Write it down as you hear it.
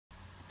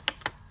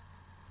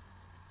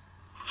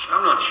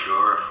I'm not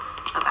sure.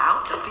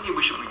 About? I'm thinking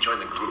we should rejoin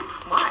the group.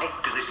 Why?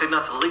 Because they said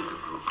not to leave the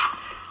group.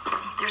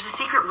 There's a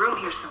secret room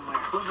here somewhere.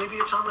 Well, maybe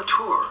it's on the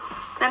tour.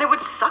 Then it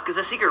would suck as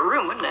a secret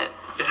room, wouldn't it?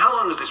 And how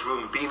long has this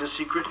room been a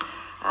secret?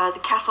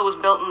 The castle was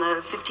built in the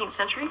 15th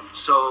century.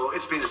 So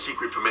it's been a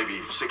secret for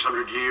maybe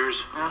 600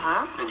 years?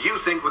 Uh-huh. And you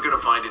think we're going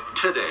to find it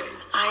today?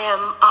 I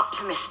am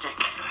optimistic.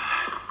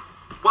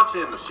 What's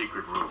in the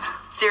secret room?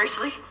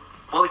 Seriously?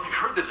 Well, if you've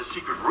heard there's a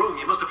secret room,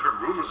 you must have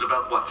heard rumors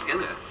about what's in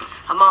it.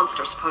 A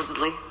monster,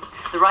 supposedly.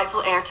 The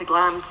rightful heir to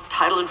Glamis'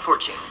 title and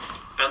fortune.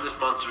 And this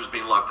monster's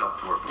been locked up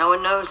for? No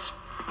one knows.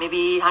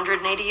 Maybe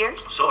 180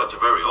 years? So it's a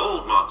very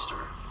old monster.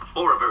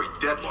 Or a very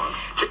dead one.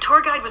 The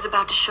tour guide was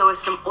about to show us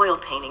some oil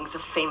paintings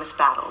of famous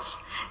battles.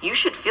 You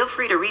should feel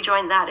free to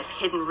rejoin that if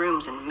hidden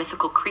rooms and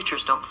mythical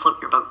creatures don't float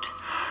your boat.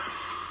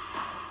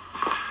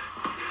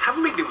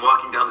 Haven't we been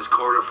walking down this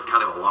corridor for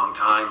kind of a long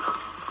time?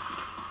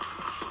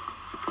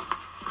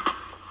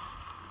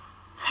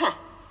 Huh.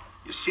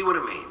 You see what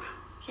I mean?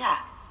 Yeah.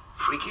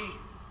 Freaky?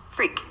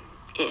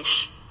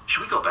 Freak-ish.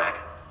 Should we go back?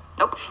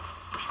 Nope.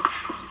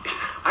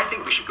 I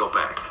think we should go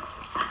back.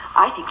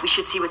 I think we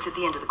should see what's at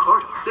the end of the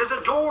corridor. There's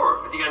a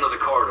door at the end of the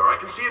corridor. I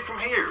can see it from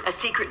here. A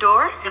secret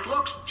door? It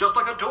looks just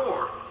like a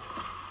door.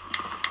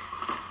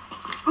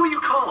 Who are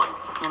you calling?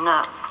 I'm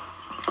not.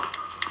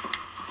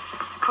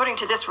 According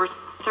to this, we're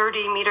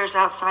 30 meters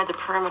outside the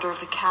perimeter of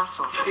the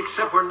castle.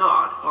 Except we're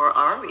not. Or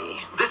are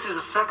we? This is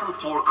a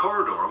second-floor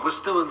corridor, and we're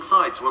still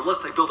inside, so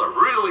unless they build a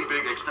really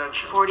big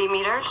extension... 40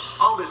 meters?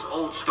 All this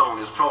old stone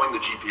is throwing the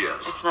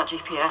GPS. It's not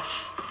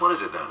GPS. What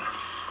is it, then?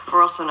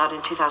 We're also not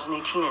in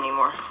 2018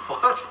 anymore.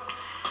 What?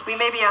 We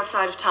may be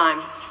outside of time.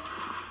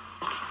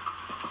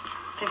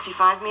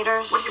 55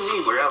 meters? What do you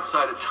mean we're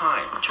outside of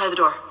time? Try the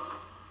door.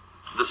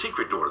 The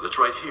secret door that's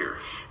right here.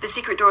 The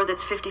secret door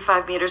that's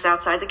 55 meters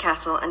outside the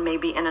castle and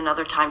maybe in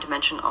another time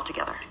dimension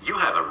altogether. You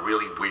have a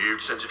really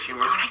weird sense of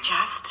humor. Don't I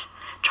just?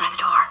 Try the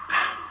door.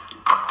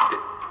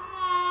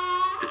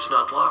 It's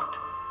not locked.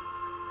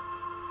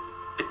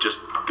 It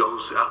just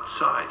goes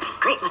outside.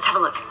 Great, let's have a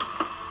look.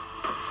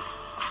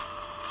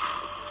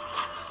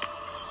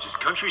 Just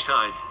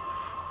countryside.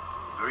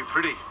 Very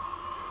pretty.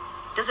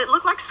 Does it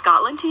look like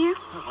Scotland to you?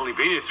 I've only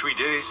been here 3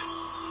 days.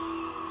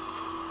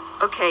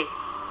 Okay,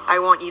 I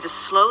want you to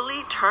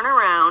slowly turn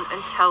around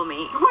and tell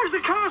me... Where's the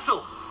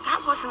castle?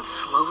 That wasn't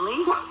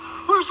slowly.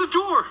 Where's the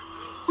door?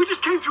 We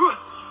just came through a...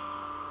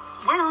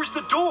 Where's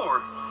the door?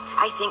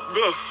 I think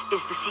this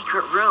is the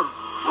secret room.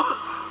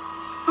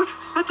 But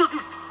that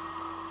doesn't...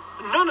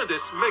 None of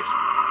this makes...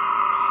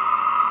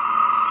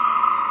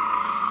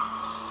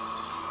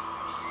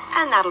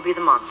 And that'll be the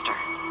monster.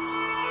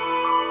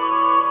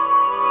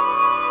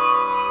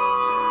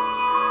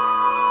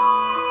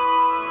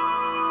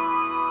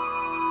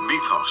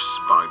 Mythos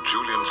by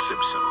Julian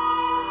Simpson.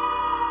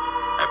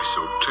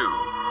 Episode 2.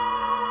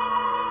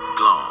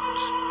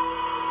 Glamis.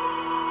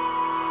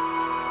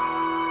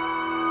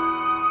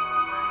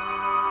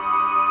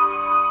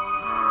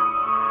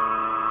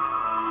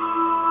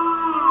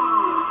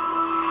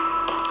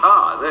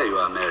 Ah, there you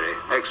are, Mary.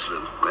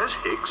 Excellent. Where's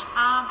Higgs?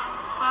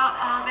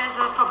 There's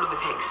a problem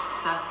with Higgs,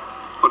 sir.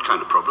 What kind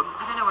of problem?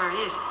 I don't know where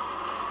he is.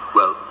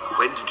 Well,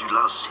 when did you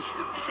last see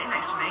him? He's sitting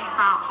next to me,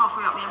 about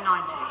halfway up the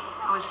M90.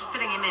 I was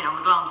filling him in on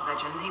the Glamis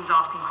legend, and he was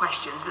asking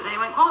questions, but then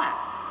he went quiet.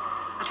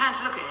 I turned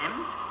to look at him,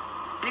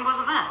 and he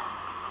wasn't there.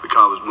 The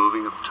car was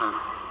moving at the time?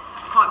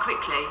 Quite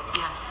quickly,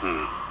 yes.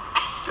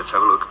 Let's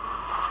have a look.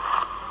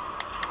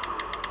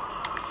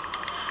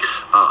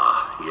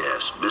 Ah,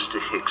 yes, Mr.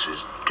 Higgs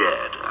is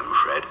dead, I'm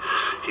afraid.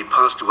 He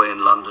passed away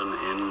in London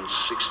in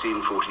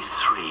 1643.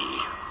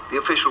 The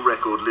official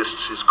record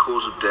lists his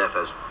cause of death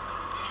as...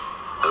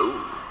 Oh,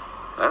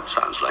 that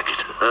sounds like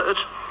it hurt.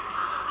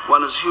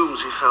 One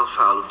assumes he fell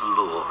foul of the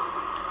law.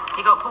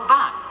 He got pulled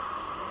back.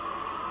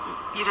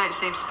 You don't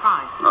seem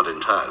surprised. Not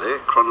entirely.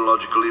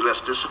 Chronological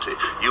elasticity.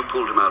 You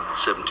pulled him out of the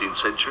 17th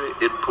century.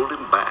 It pulled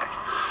him back.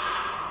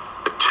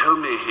 Tell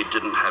me he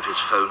didn't have his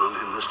phone on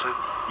him this time?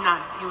 No,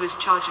 he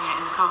was charging it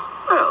in the car.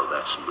 Well,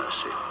 that's a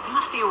mercy. There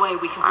must be a way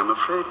we can... I'm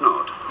afraid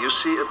not. You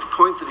see, at the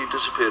point that he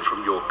disappeared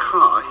from your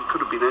car, he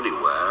could have been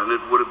anywhere, and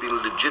it would have been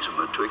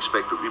legitimate to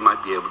expect that we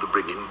might be able to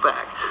bring him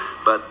back.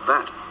 But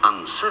that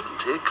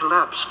uncertainty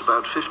collapsed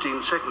about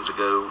 15 seconds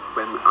ago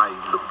when I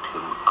looked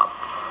him up.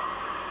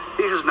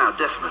 He has now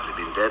definitely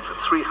been dead for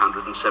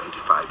 375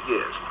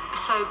 years.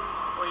 So,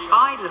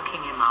 by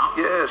looking him up...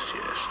 Yes.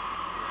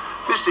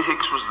 Mr.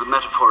 Higgs was the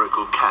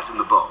metaphorical cat in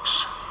the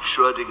box,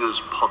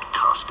 Schrodinger's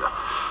podcaster.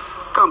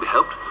 Can't be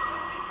helped.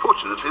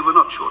 Fortunately, we're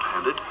not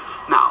short-handed.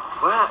 Now,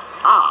 where?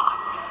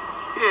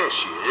 Here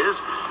she is.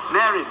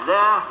 Mary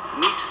Lairre,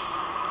 meet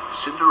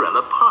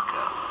Cinderella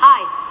Parker.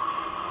 Hi.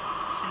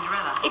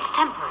 Cinderella? It's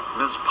temporary.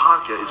 Ms.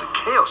 Parker is a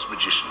chaos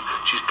magician.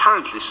 She's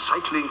currently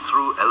cycling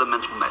through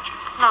elemental magic.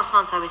 Last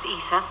month I was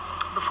Ether.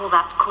 Before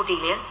that,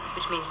 Cordelia,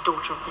 which means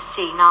daughter of the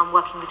sea. Now I'm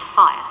working with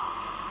fire.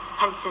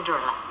 Hence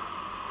Cinderella.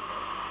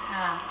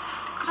 Yeah.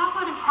 Could I have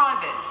word in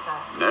private, sir?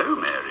 No,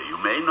 Mary, you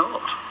may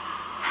not.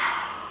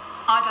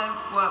 I don't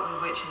work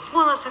with witches.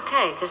 Well, that's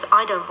okay, because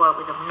I don't work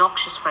with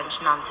obnoxious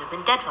French nuns who've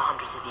been dead for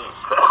hundreds of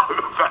years.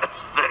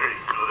 That's very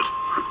good.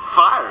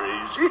 Fire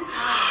easy.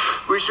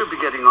 We should be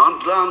getting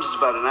on. Glamis is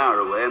about an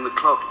hour away and the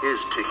clock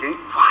is ticking.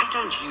 Why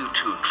don't you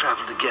two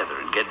travel together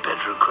and get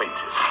better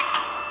acquainted?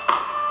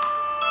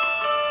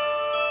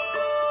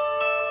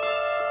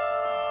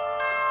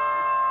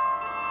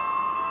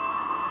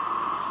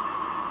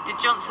 Did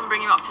Johnson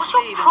bring you up to What's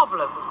speed? your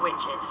problem with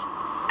witches?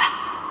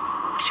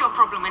 What's your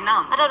problem with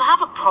nuns? I don't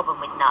have a problem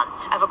with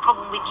nuns. I have a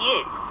problem with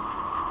you.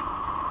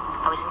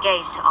 I was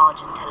engaged to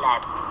Argent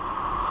Taleb.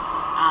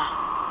 Ah.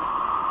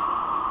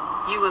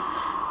 You were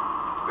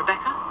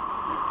Rebecca?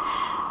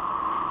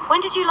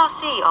 When did you last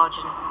see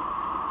Argent?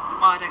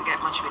 Well, I don't get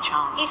much of a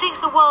chance. He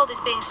thinks the world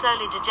is being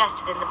slowly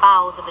digested in the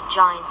bowels of a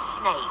giant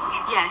snake.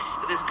 Yes,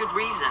 but there's good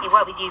reason. He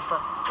worked with you for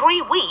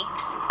 3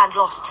 weeks and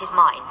lost his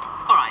mind.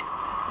 All right.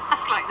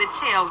 That's like the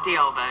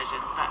TLDR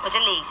version, but... Which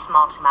at least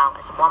marks him out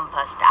as the one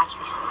person to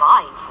actually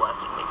survive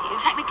working with you.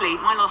 Technically,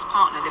 my last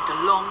partner lived a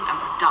long and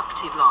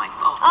productive life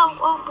after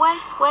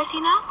Where's he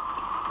now?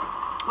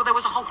 Well, there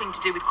was a whole thing to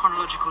do with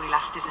chronological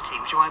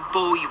elasticity, which I won't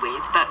bore you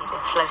with, but... He's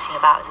been floating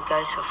about as a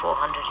ghost for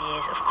 400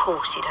 years. Of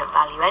course you don't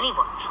value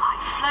anyone's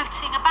life.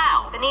 Floating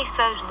about? Beneath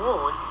those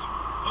wards,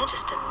 you're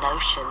just a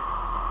notion,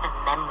 a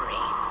memory.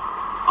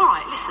 All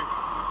right, listen.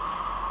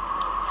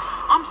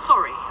 I'm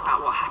sorry about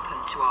what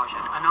happened to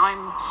Arjun, and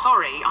I'm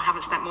sorry I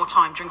haven't spent more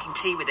time drinking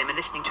tea with him and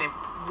listening to him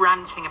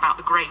ranting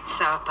about the Great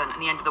Serpent and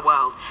the end of the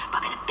world.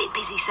 But I've been a bit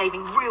busy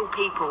saving real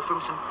people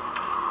from some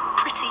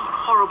pretty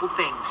horrible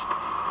things.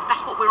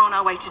 That's what we're on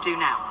our way to do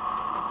now.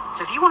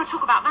 So if you want to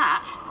talk about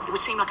that, it would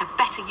seem like a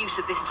better use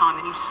of this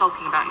time than you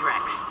sulking about your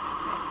ex.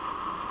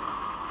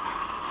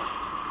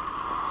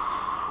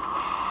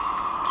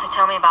 So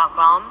tell me about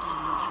Glamis.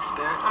 That's the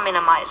spirit. I mean,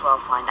 I might as well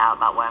find out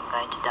about where I'm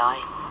going to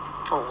die.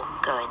 Or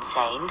go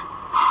insane.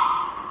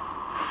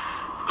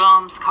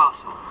 Glamis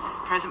Castle.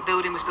 The present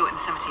building was built in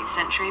the 17th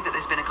century, but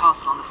there's been a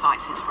castle on the site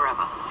since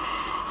forever.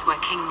 It's where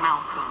King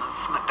Malcolm of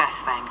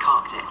Macbeth fame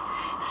carved it.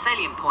 The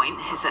salient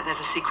point is that there's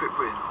a secret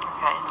room.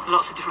 Okay.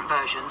 Lots of different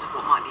versions of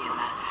what might be in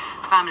there.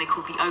 A family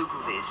called the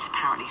Ogilvies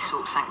apparently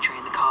sought sanctuary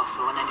in the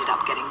castle and ended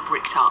up getting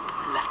bricked up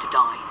and left to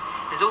die.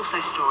 There's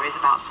also stories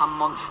about some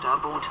monster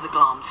born to the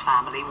Glamis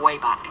family way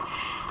back,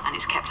 and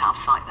it's kept out of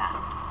sight there.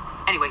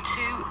 Anyway,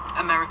 2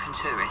 American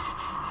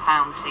tourists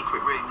found the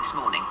secret room this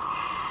morning.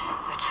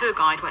 Their tour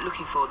guide went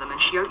looking for them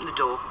and she opened the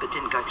door but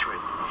didn't go through.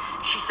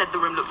 She said the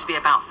room looked to be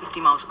about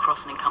 50 miles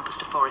across and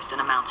encompassed a forest and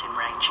a mountain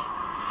range.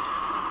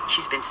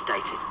 She's been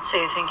sedated. So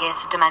you're thinking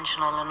it's a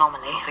dimensional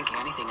anomaly? I'm thinking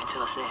anything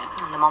until I see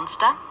it. And the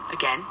monster?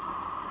 Again,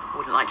 I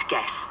wouldn't like to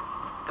guess.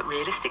 But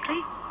realistically,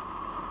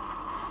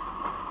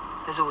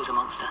 there's always a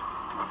monster.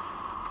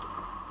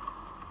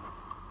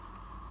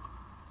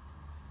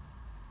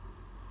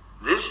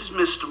 This is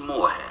Mr.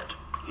 Moorhead.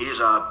 He is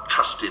our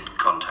trusted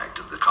contact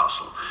at the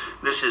castle.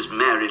 This is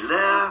Mary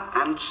Lairre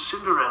and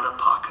Cinderella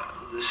Parker.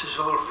 This is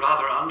all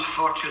rather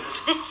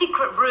unfortunate. This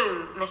secret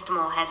room, Mr.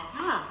 Moorhead.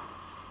 Oh.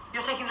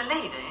 You're taking the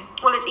lead, eh?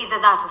 Well, it's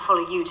either that or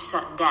follow you to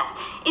certain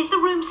death. Is the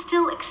room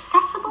still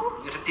accessible?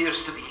 It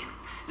appears to be.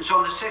 It's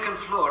on the 2nd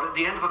floor at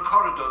the end of a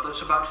corridor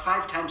that's about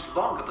 5 times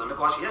longer than it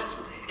was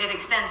yesterday. It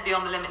extends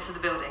beyond the limits of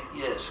the building.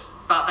 Yes,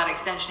 But that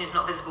extension is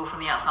not visible from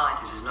the outside.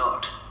 it is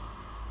not.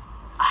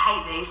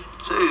 I hate these.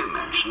 So you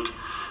mentioned,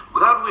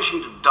 without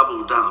wishing to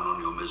double down on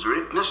your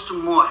misery, Mr.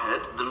 Moorhead,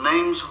 the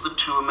names of the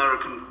 2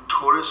 American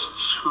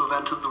tourists who have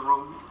entered the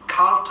room?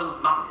 Carlton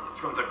Murray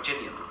from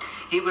Virginia.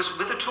 He was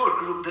with a tour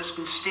group that's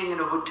been staying in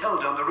a hotel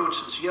down the road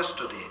since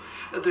yesterday.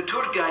 The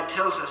tour guide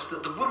tells us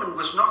that the woman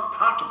was not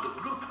part of the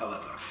group,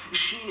 however.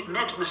 She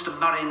met Mr.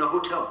 Murray in the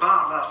hotel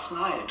bar last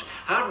night.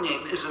 Her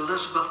name is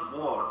Elizabeth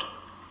Ward.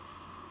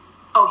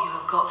 Oh, you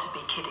have got to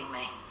be kidding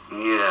me.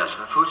 Yes,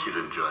 I thought you'd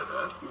enjoy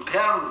that.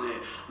 Apparently,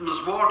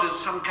 Miss Ward is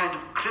some kind of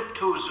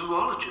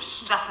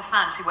cryptozoologist. That's a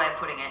fancy way of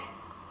putting it.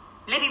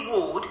 Libby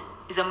Ward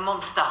is a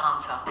monster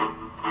hunter.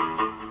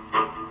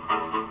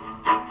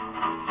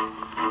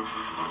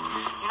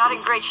 You're not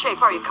in great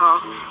shape, are you,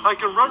 Carl? I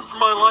can run for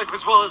my life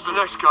as well as the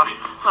next guy.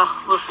 Well,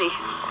 we'll see.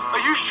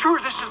 Are you sure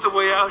this is the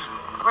way out?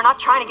 We're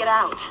not trying to get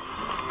out.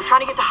 We're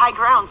trying to get to high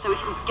ground so we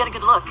can get a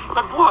good look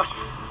At what?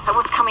 at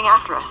what's coming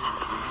after us.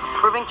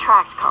 We're being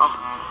tracked, Carl.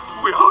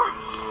 We are?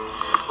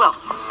 Well,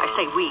 I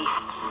say we.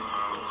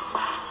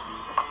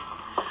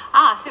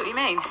 Ah, I see what you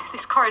mean.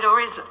 This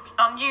corridor is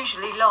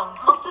unusually long.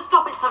 What's to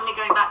stop it suddenly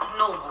going back to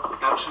normal?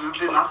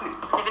 Absolutely nothing.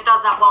 And if it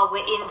does that while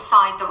we're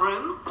inside the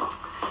room?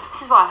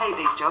 This is why I hate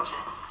these jobs.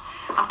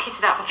 I'm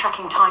kitted out for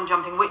tracking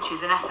time-jumping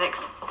witches in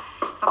Essex.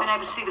 If I'd been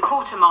able to see the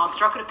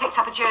quartermaster, I could have picked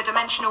up a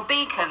geodimensional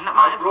beacon that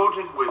might I have... brought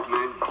it with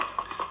me.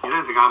 You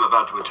don't think I'm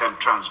about to attempt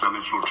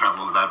transdimensional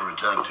travel without a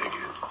return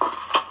ticket?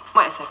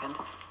 Wait a second.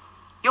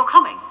 You're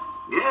coming?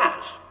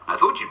 Yes, I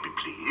thought you'd be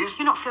pleased.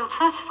 You're not field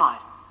certified.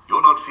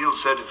 You're not field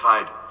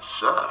certified,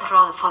 sir. I'd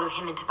rather follow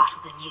him into battle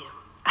than you.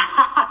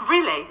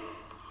 Really?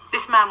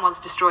 This man once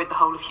destroyed the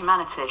whole of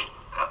humanity.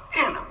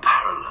 In a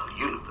parallel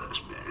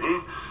universe,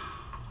 Mary.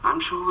 I'm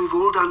sure we've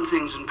all done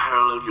things in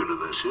parallel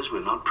universes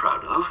we're not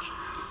proud of.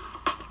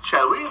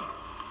 Shall we?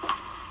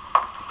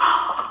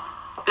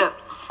 Look,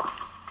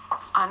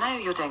 I know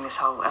you're doing this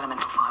whole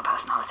elemental fire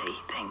personality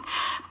thing,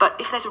 but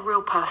if there's a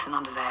real person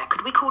under there,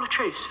 could we call a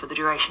truce for the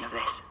duration of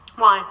this?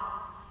 Why?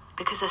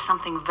 Because there's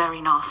something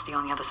very nasty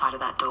on the other side of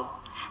that door,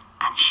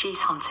 and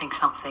she's hunting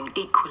something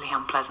equally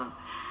unpleasant.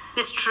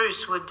 This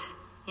truce would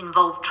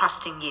involve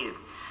trusting you.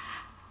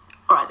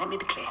 All right, let me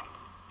be clear.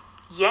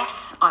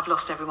 Yes, I've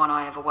lost everyone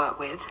I ever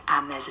worked with,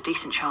 and there's a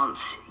decent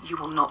chance you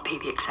will not be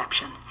the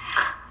exception.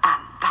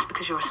 And that's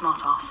because you're a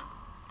smart-ass.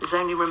 There's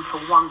only room for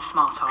one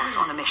smart-ass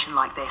on a mission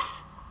like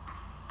this.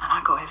 And I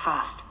got here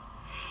first.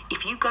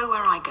 If you go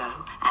where I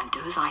go and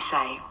do as I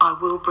say, I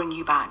will bring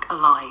you back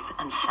alive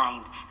and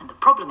sane. And the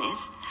problem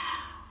is,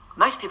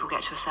 most people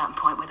get to a certain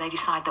point where they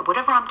decide that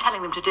whatever I'm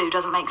telling them to do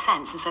doesn't make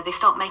sense, and so they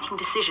start making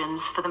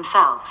decisions for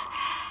themselves.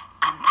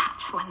 And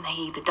that's when they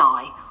either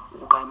die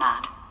or go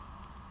mad.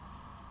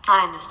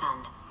 I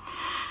understand.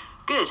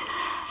 Good.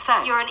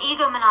 So... You're an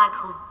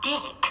egomaniacal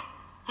dick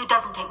who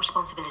doesn't take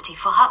responsibility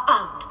for her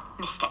own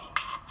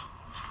mistakes.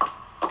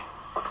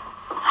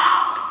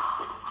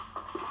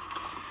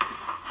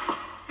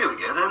 Here we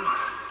go, then.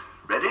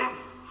 Ready?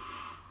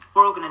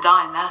 We're all going to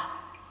die in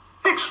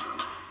there.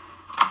 Excellent.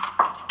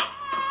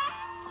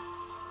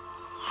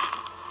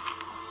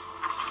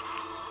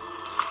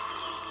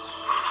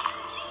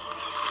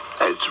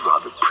 It's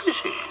rather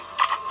pretty.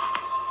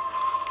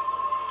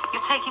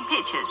 You're taking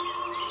pictures?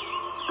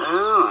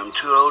 Oh, I'm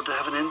too old to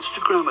have an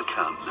Instagram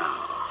account now.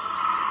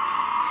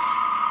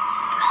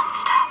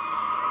 Monster.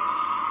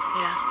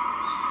 Yeah.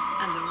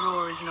 And the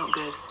roar is not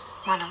good.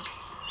 Why not?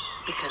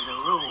 Because a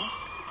roar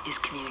is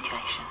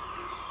communication.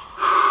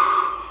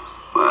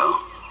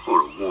 Well,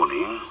 or a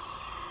warning.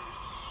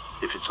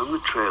 If it's on the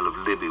trail of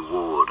Libby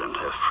Ward and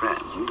her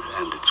friend,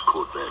 and it's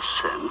caught their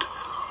scent,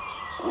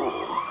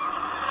 or...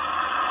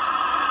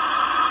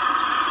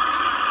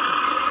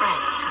 Its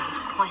friend sounds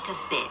quite a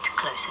bit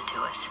closer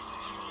to us.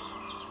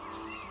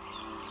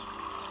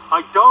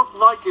 I don't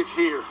like it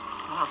here.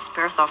 Well,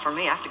 spare thought for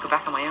me. I have to go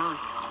back on my own.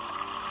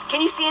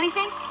 Can you see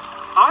anything?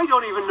 I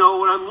don't even know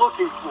what I'm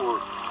looking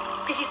for.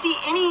 If you see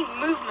any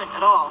movement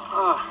at all.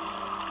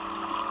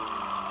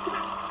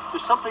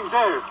 There's something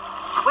there.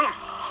 Where?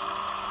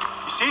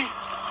 You see?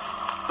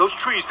 Those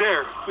trees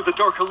there, with the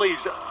darker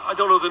leaves. I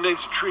don't know the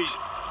names of trees.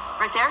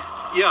 Right there?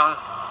 Yeah,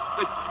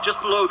 but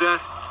just below that.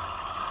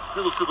 A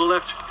little to the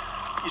left.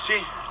 You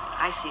see?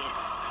 I see it.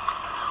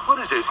 What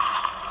is it?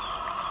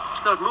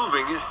 It's not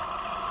moving.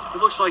 It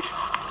looks like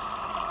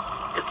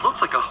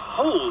a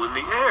hole in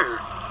the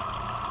air.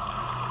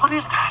 What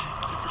is that?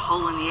 It's a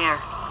hole in the air.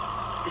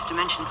 This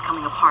dimension's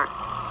coming apart.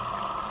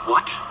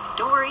 What?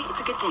 Don't worry, it's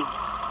a good thing.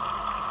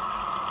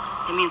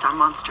 It means our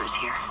monster is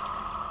here.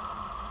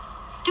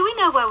 Do we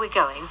know where we're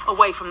going?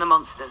 Away from the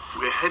monsters.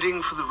 We're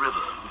heading for the river.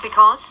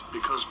 Because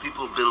Because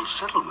people build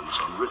settlements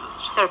on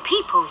rivers. there are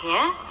people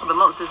here. Well, the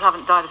monsters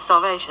haven't died of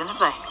starvation, have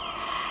they?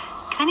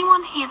 Can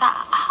anyone hear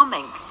that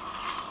humming?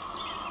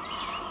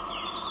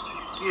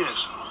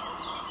 Yes.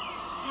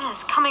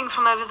 Yes, coming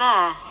from over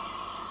there.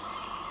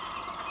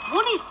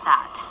 What is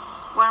that?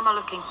 Where am I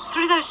looking?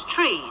 Through those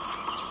trees.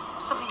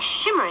 Something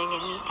shimmering in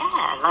the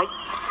air, like...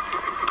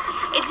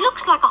 It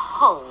looks like a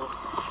hole.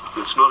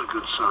 It's not a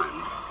good sign.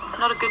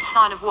 Not a good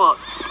sign of what?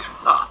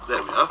 Ah,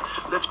 there we are.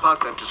 Let's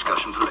park that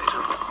discussion for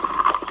later.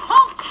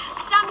 Halt!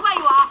 Stand where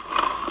you are.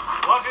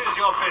 What is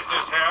your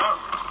business here?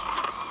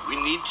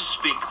 We need to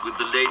speak with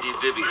the Lady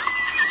Vivian.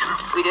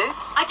 We do?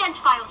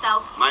 Identify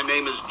yourselves. My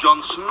name is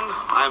Johnson.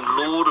 I am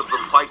Lord of the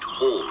White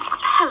Hall.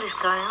 What the hell is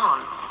going on?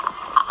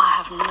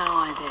 I have no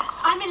idea.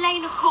 I'm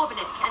Elaine of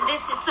Corbinik, and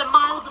this is Sir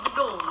Miles of the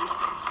Lord.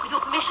 With your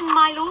permission,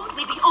 my lord,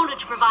 we'd be honoured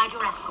to provide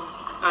your escort.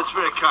 That's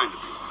very kind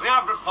of you. We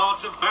have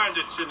reports of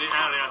bandits in the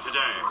area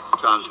today.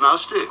 Sounds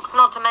nasty.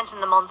 Not to mention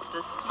the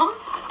monsters.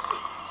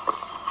 Monsters?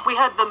 We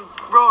heard them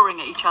roaring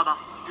at each other.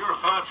 You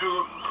refer to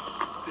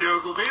the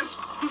Ogilvies?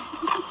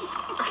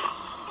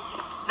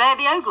 They're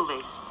the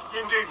Ogilvies.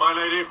 Indeed, my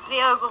lady.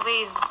 The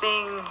Ogilvies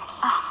being...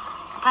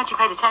 Glad you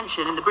paid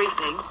attention in the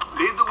briefing.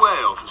 Lead the way,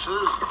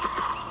 officers.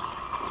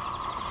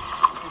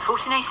 In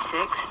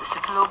 1486, the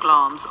second Lord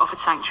Glamis offered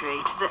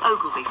sanctuary to the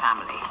Ogilvie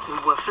family, who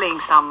were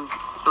fleeing some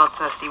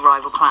bloodthirsty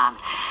rival clan.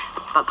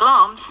 But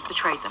Glamis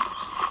betrayed them.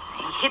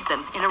 He hid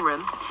them in a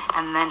room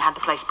and then had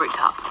the place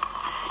bricked up.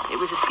 It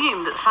was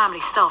assumed that the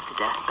family starved to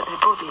death, but their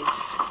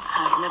bodies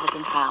have never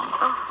been found.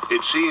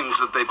 It seems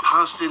that they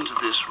passed into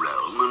this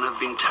realm and have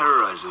been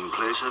terrorizing the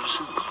place ever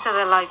since. So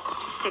they're like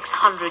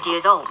 600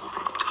 years old.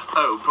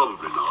 Oh,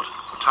 probably not.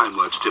 Time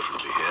works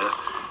differently here.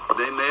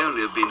 They may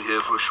only have been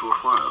here for a short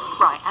while.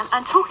 Right,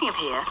 and talking of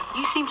here,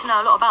 you seem to know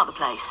a lot about the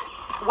place.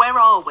 Where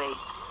are we?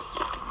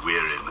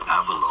 We're in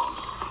Avalon.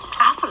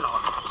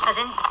 Avalon? As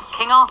in...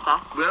 King Arthur?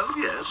 Well,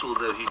 yes,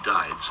 although he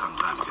died some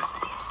time ago.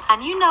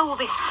 And you know all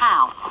this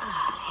how?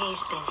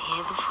 He's been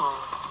here before.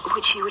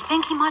 Which you would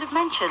think he might have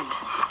mentioned.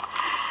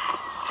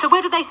 So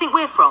where do they think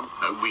we're from?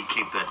 We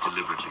keep that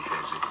deliberately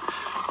hazy.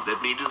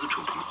 Let me do the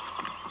talking.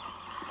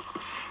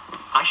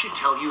 I should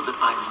tell you that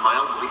I'm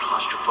mildly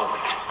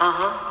claustrophobic.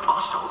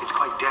 Also, it's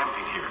quite damp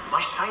in here.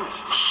 My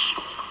sinuses. Shh.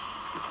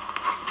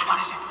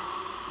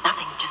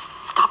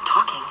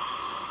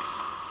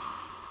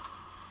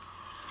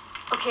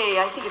 Okay,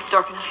 I think it's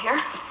dark enough here.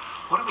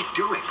 What are we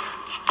doing?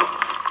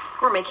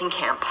 We're making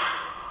camp.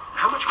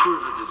 How much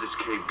further does this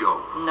cave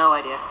go? No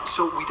idea.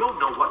 So we don't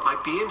know what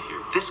might be in here.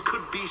 This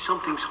could be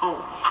something's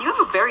home. You have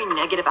a very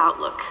negative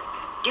outlook.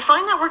 Do you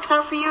find that works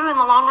out for you in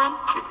the long run?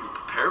 If you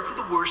prepare for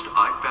the worst,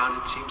 I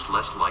found it seems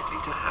less likely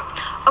to happen.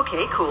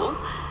 Okay, cool.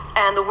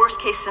 And the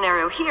worst case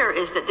scenario here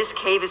is that this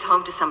cave is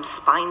home to some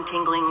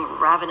spine-tingling,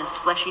 ravenous,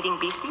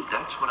 flesh-eating beastie?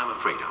 That's what I'm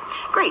afraid of.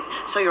 Great,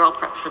 so you're all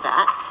prepped for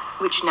that,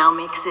 which now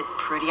makes it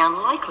pretty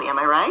unlikely, am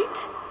I right?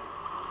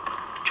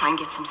 Try and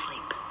get some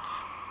sleep.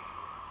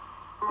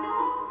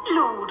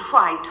 Lord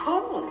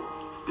Whitehall.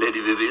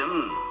 Lady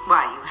Vivian,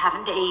 Why, you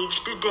haven't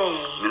aged a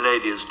day.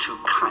 milady is too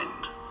kind.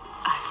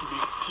 I've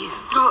missed you.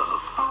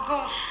 Oh,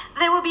 God.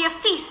 There will be a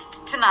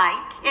feast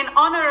tonight in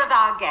honor of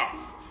our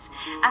guests.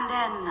 And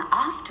then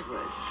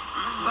afterwards...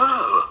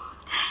 oh.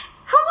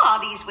 Who are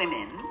these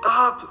women?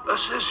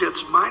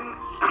 Associates of mine,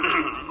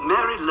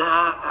 Mary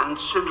Lairre and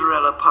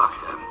Cinderella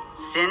Parker.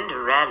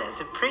 Cinderella's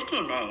a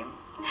pretty name.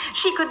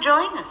 She could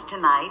join us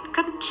tonight,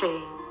 couldn't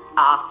she?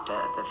 After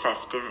the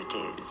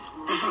festivities.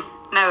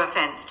 No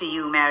offense to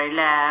you, Mary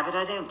Lairre, but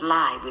I don't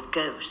lie with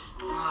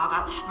ghosts. Oh,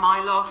 that's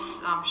my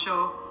loss, I'm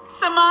sure.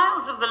 Sir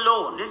Miles of the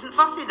Lawn isn't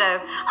fussy, though.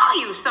 Are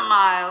you, Sir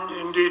Miles?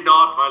 Indeed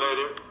not, my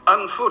lady.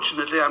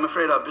 Unfortunately, I'm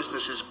afraid our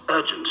business is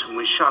urgent and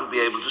we shan't be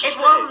able to stay. It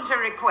wasn't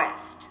a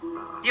request.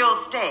 You'll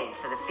stay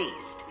for the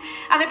feast.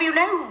 And there'll be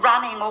no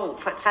running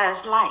off at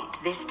first light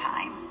this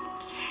time.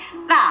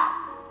 Now,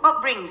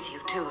 what brings you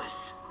to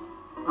us?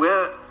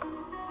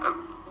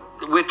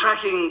 We're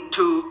tracking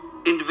two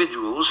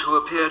individuals who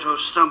appear to have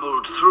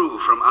stumbled through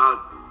from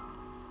our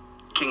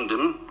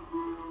kingdom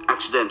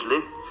accidentally.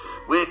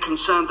 We're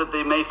concerned that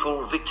they may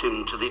fall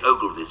victim to the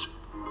Ogilvies.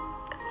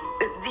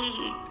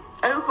 The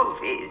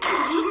Ogilvies?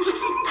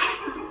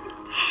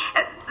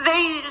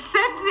 They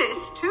said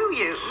this to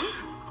you?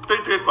 They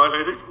did, my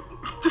lady.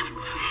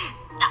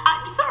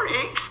 I'm sorry,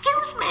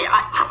 excuse me.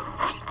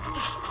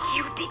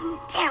 You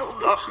didn't tell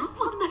them?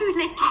 Well, no,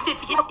 Lady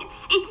Vivian, it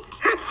seemed...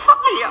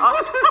 Fire!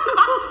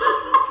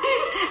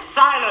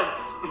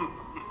 Silence!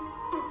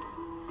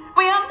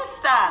 We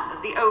understand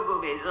that the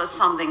Ogilvies are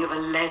something of a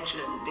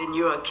legend in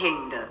your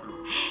kingdom.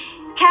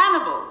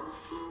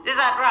 Cannibals, is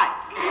that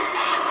right?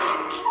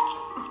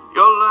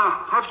 You'll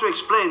have to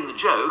explain the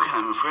joke,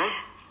 I'm afraid.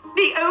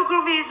 The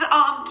Ogilvies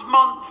aren't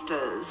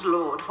monsters,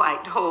 Lord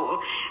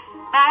Whitehall.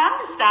 I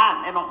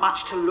understand they're not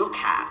much to look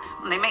at,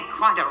 and they make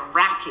quite a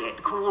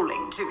racket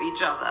calling to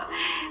each other.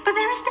 But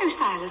they're as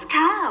docile as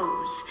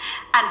cows,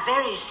 and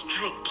very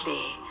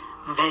strictly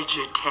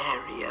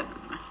vegetarian.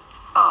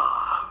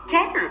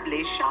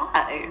 Terribly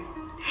shy.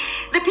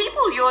 The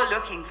people you're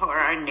looking for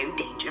are in no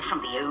danger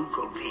from the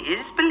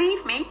Ogilvies,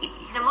 believe me.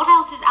 Then what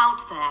else is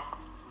out there?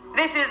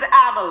 This is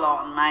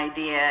Avalon, my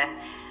dear.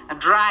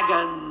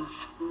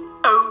 Dragons.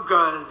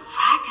 Ogres.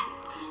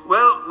 Dragons?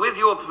 Well, with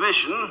your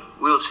permission,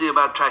 we'll see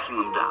about tracking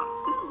them down.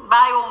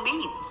 By all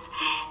means.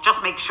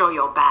 Just make sure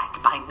you're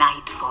back by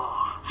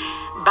nightfall.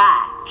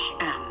 Back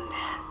and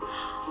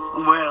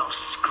well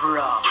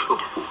scrubbed.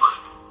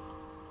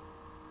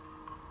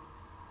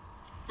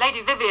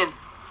 Lady Vivian.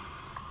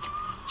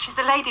 She's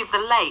the lady of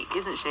the lake,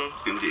 isn't she?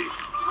 Indeed.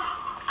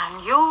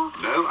 And you're...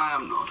 No, I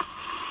am not.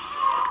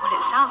 Well,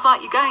 it sounds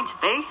like you're going to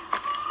be.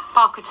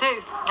 Parker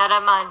too. I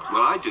don't mind.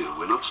 Well, I do.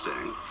 We're not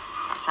staying.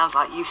 Sounds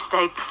like you've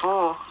stayed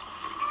before.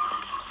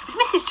 Is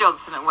Mrs.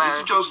 Johnson at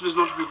Mrs. Johnson is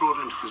not to be brought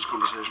into this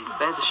conversation.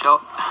 There's a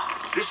shot.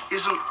 This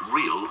isn't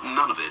real,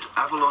 none of it.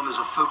 Avalon is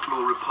a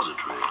folklore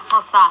repository.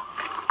 What's that?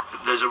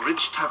 There's a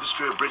rich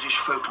tapestry of British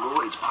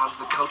folklore. It's part of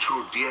the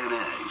cultural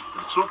DNA.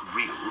 But it's not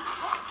real.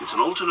 It's an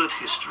alternate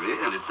history,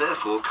 and it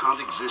therefore can't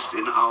exist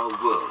in our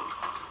world.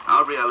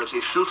 Our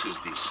reality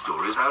filters these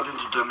stories out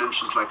into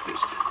dimensions like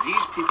this.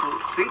 These people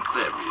think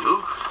they're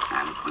real,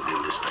 and within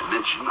this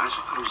dimension, I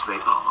suppose they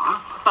are.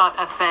 But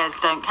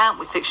affairs don't count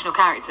with fictional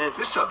characters.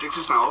 This subject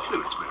is now off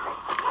limits, Mary.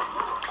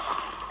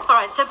 All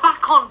right, so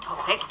back on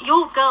topic.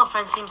 Your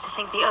girlfriend seems to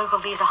think the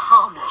Ogilvies are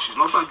harmless. She's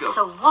not my girl.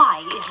 So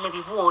why is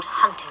Libby Ward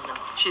hunting them?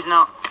 She's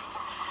not.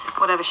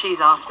 Whatever she's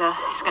after,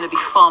 it's going to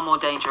be far more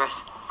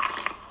dangerous.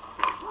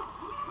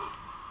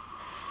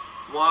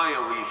 Why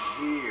are we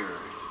here?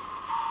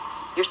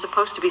 You're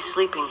supposed to be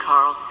sleeping,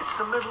 Carl. It's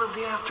the middle of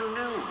the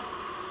afternoon.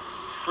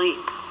 Sleep.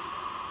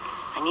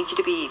 I need you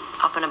to be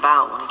up and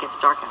about when it gets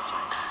dark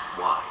outside.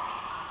 Why?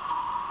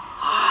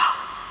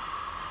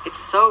 It's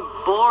so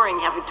boring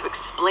having to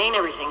explain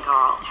everything,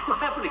 Carl. You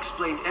haven't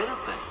explained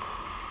anything.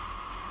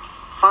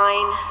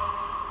 Fine.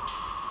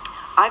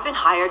 I've been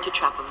hired to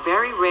trap a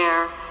very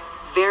rare,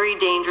 very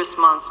dangerous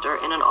monster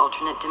in an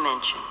alternate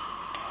dimension.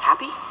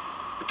 Happy?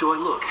 But do I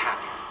look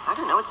happy? I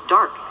don't know, it's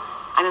dark.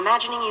 I'm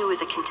imagining you with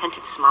a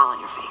contented smile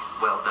on your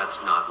face. Well, that's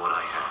not what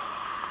I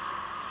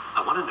have.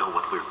 I want to know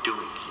what we're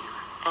doing here.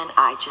 And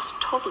I just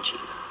told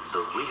you.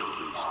 The real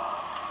reason.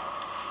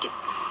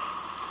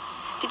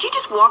 Did you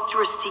just walk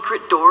through a secret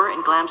door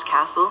in Glamis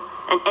Castle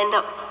and end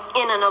up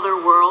in another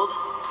world?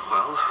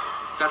 Well,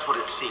 that's what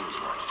it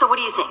seems like. So what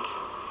do you think?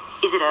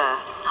 Is it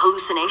a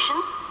hallucination?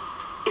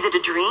 Is it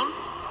a dream?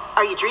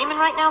 Are you dreaming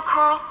right now,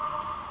 Carl?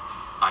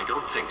 I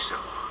don't think so.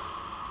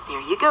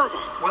 There you go,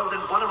 then. Well,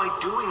 then what am I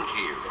doing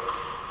here?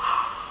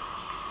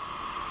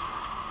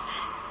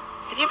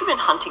 Have you ever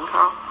been hunting,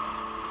 Carl?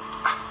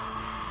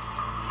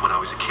 When I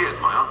was a kid,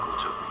 my uncle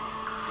took me.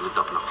 He lived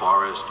up in the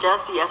forest.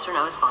 Just a yes or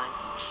no is fine.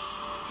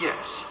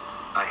 Yes,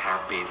 I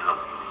have been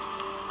hunting.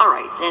 All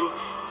right, then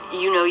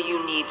you know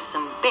you need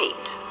some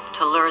bait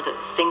to lure the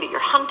thing that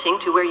you're hunting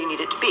to where you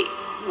need it to be.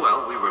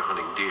 Well, we were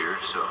hunting deer,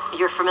 so...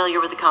 You're familiar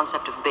with the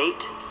concept of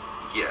bait?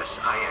 Yes,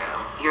 I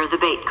am. You're the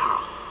bait,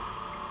 Carl.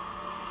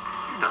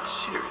 You're not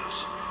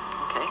serious.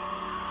 Okay.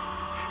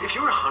 If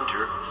you're a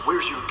hunter,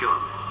 where's your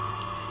gun?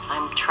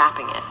 I'm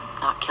trapping it,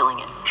 not killing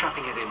it.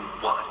 Trapping it in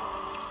what?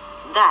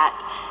 That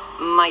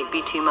might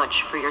be too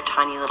much for your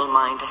tiny little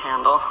mind to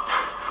handle.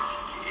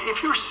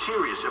 If you're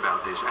serious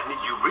about this, and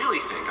you really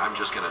think I'm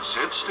just gonna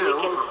sit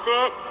still... You can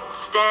sit,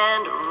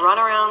 stand, run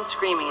around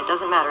screaming. It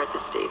doesn't matter at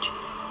this stage.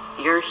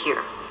 You're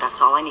here.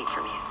 That's all I need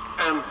from you.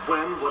 And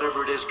when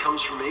whatever it is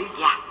comes for me?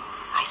 Yeah,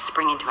 I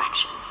spring into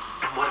action.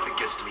 And what if it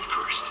gets to me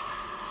first?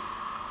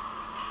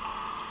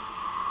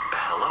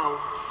 Hello?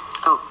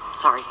 Oh,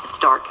 sorry, it's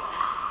dark.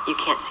 You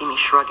can't see me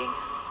shrugging.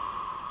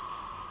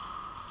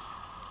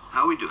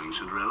 How are we doing,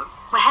 Cinderella?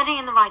 We're heading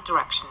in the right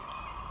direction.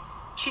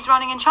 She's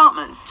running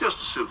enchantments. Just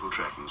a simple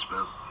tracking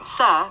spell.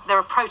 Sir, there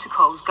are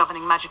protocols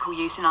governing magical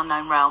use in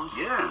unknown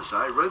realms. Yes,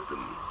 I wrote them.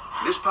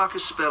 Miss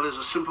Parker's spell is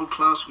a simple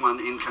Class 1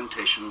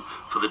 incantation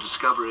for the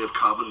discovery of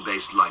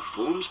carbon-based life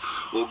forms,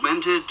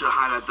 augmented to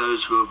highlight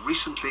those who have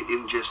recently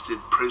ingested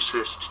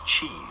processed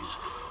cheese.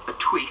 A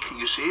tweak,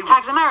 you see.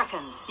 Tags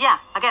Americans. Yeah,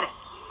 I get it.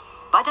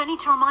 But I don't need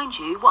to remind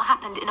you what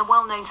happened in a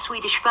well-known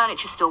Swedish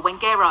furniture store when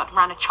Gerard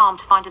ran a charm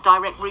to find a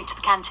direct route to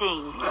the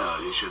canteen.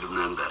 Well, you should have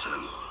known better.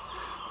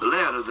 The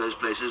layout of those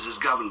places is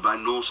governed by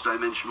Norse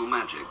dimensional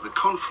magic. The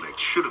conflict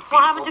should have been...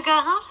 What happened to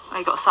Gerhard? Well,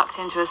 he got sucked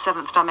into a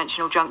 7th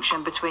dimensional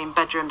junction between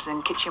bedrooms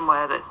and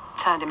kitchenware that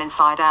turned him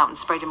inside out and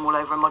sprayed him all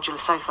over a modular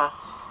sofa.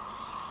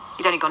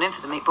 He'd only gone in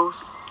for the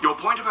meatballs. Your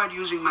point about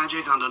using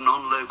magic under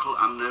non-local,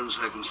 unknown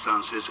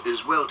circumstances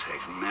is well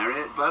taken,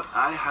 Mary, but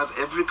I have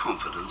every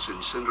confidence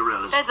in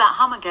Cinderella's... There's that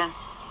hum again.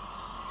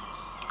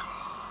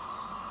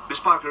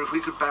 Miss Parker, if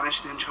we could banish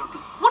the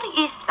enchantment. What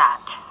is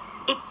that?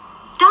 It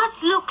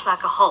does look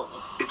like a hole.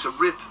 It's a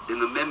rip in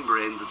the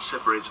membrane that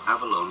separates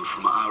Avalon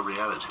from our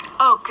reality.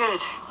 Oh,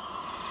 good.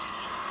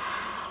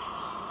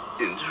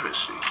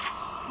 Interesting.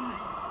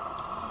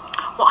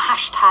 What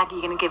hashtag are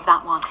you going to give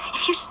that one?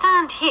 If you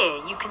stand here,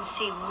 you can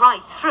see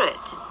right through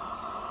it.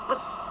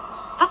 Well,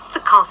 that's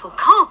the castle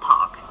car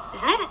park,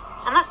 isn't it?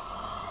 And that's...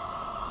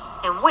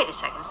 And wait a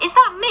second, is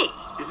that me?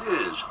 It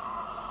is.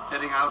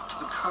 Heading out to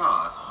the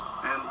car,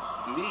 and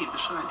me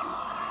beside you.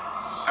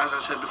 As I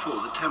said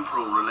before, the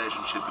temporal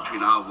relationship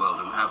between our world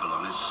and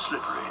Avalon is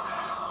slippery.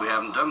 We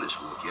haven't done this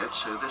walk yet,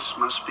 so this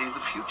must be the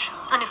future.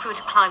 And if we were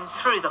to climb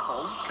through the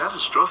hole?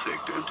 Catastrophic,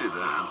 don't do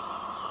that.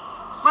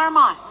 Where am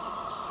I?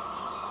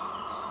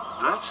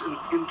 That's an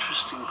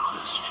interesting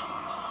question.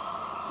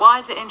 Why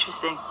is it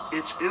interesting?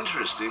 It's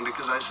interesting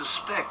because I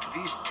suspect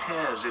these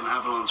tears in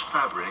Avalon's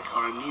fabric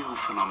are a new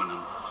phenomenon,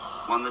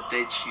 one that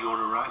dates to your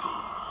arrival.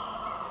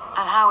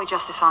 And how are we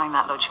justifying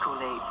that logical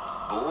leap?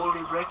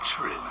 Borley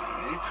Rectory,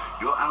 Mary,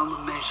 your alma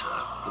mater,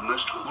 the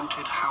most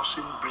haunted house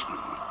in Britain.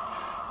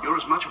 You're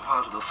as much a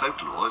part of the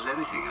folklore as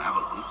anything in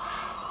Avalon,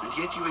 and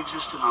yet you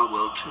exist in our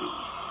world too.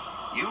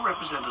 You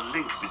represent a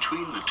link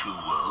between the two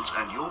worlds,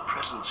 and your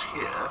presence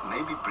here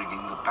may be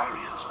bringing the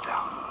barriers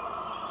down.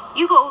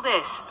 You got all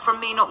this from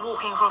me not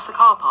walking across a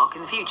car park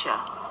in the future?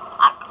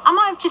 I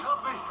might have just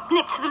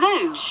nipped to the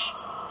loo. Shh,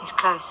 he's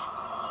close.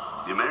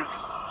 The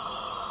American?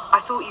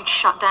 I thought you'd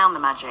shut down the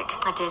magic.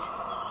 I did.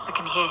 I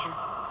can hear him.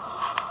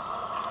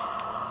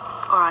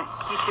 All right,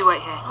 you two wait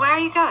here. Where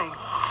are you going?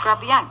 Grab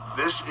the yank.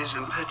 This is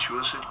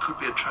impetuous. It could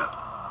be a trap.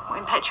 Well,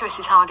 impetuous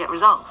is how I get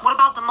results. What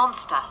about the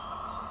monster?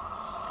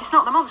 It's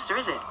not the monster,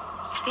 is it?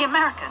 It's the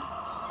American.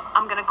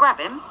 I'm going to grab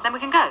him, then we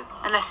can go.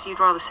 Unless you'd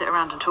rather sit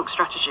around and talk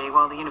strategy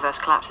while the universe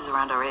collapses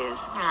around our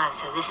ears. Oh,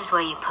 so this is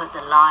where you put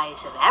the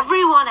lives of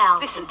everyone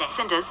else Listen, in danger.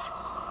 Cinders,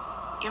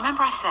 you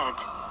remember I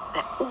said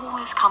there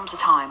always comes a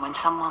time when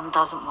someone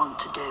doesn't want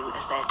to do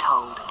as they're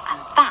told, and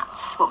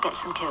that's what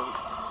gets them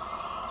killed.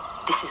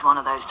 This is one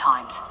of those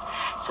times.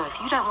 So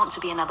if you don't want to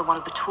be another one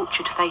of the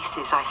tortured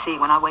faces I see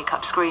when I wake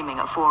up screaming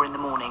at 4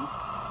 a.m,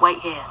 wait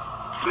here.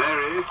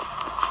 Mary?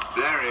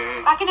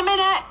 Mary? Back in a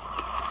minute!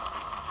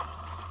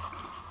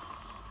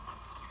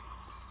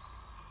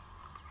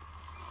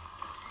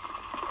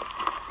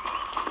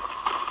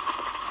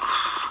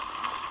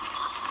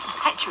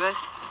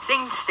 Impetuous? It's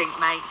instinct,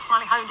 mate.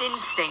 Finally honed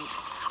instinct.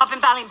 I've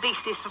been battling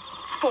beasties for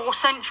 4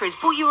 centuries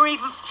before you were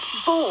even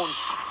born.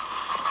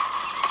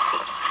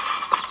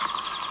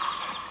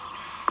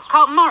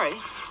 Carlton Murray?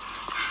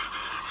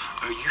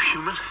 Are you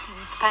human?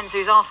 Depends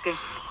who's asking.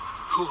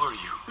 Who are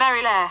you?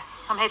 Mary Lairre.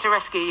 I'm here to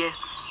rescue you.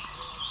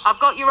 I've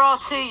got your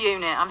R2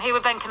 unit. I'm here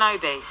with Ben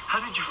Kenobi. How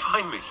did you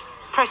find me?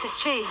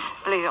 Processed cheese,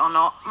 believe it or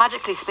not.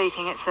 Magically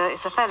speaking, it's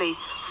a fairly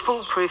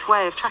foolproof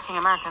way of tracking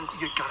Americans.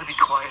 You gotta be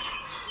quiet.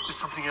 There's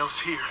something else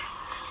here.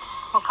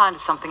 What kind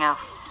of something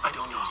else? I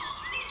don't know.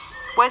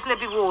 Where's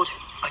Libby Ward?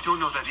 I don't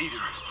know that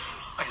either.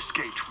 I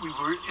escaped. We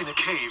were in a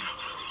cave.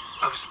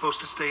 I was supposed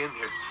to stay in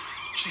there.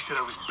 She said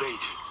I was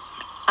bait.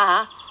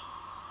 Uh-huh.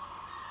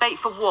 Bait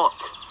for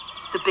what?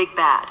 The big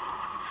bad.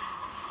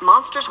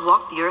 Monsters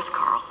walk the earth,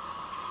 Carl.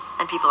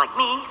 And people like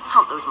me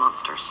hunt those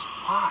monsters.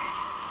 Why?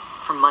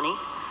 For money.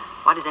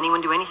 Why does anyone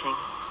do anything?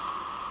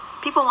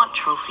 People want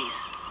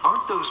trophies.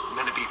 Aren't those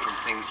meant to be from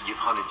things you've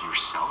hunted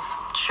yourself?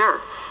 Sure,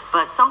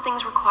 but some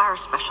things require a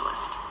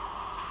specialist.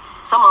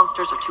 Some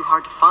monsters are too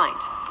hard to find,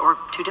 or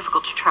too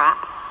difficult to trap.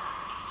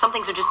 Some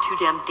things are just too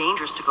damn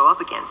dangerous to go up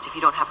against if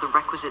you don't have the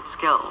requisite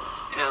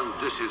skills. And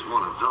this is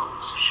one of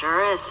those.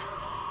 Sure is.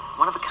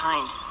 One of a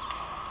kind.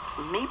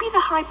 Maybe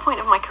the high point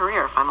of my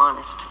career, if I'm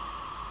honest.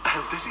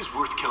 And this is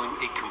worth killing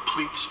a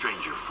complete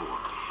stranger for.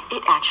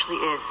 It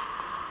actually is.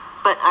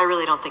 But I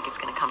really don't think it's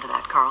going to come to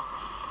that, Carl.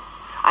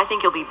 I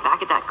think you'll be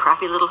back at that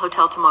crappy little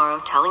hotel tomorrow,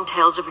 telling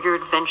tales of your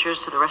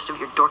adventures to the rest of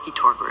your dorky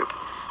tour group.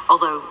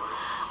 Although,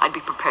 I'd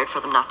be prepared for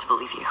them not to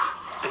believe you.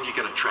 And you're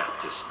gonna trap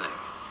this thing?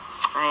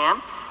 I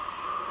am.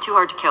 Too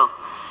hard to kill.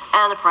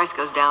 And the price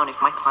goes down if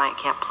my client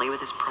can't play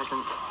with his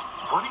present.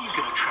 What are you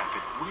gonna trap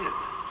it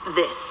with?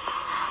 This.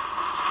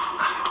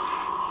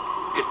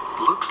 It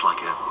looks like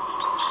a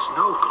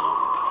snow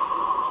globe.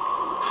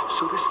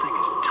 So this thing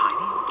is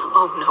tiny?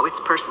 Oh, no,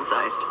 it's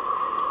person-sized.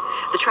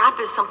 The trap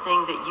is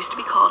something that used to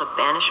be called a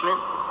banishment.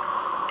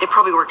 It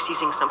probably works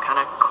using some kind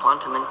of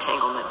quantum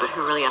entanglement, but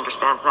who really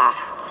understands that?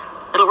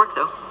 It'll work,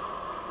 though.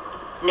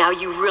 Now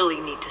you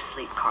really need to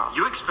sleep, Carl.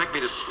 You expect me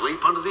to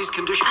sleep under these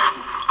conditions?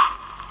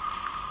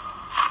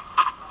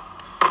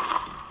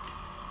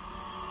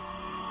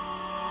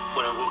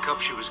 When I woke up,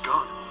 she was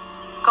gone.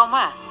 Gone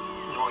where?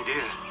 No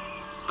idea.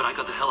 But I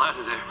got the hell out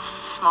of there.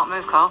 Smart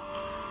move, Carl.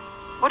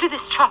 What did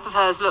this trap of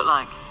hers look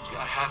like?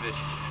 I have it.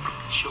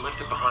 She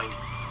left it behind.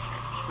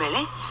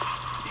 Really?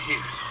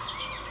 Here.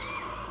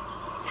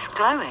 It's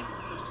glowing.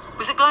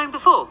 Was it glowing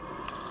before?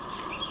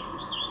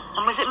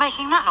 And was it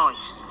making that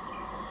noise?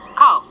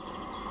 Carl?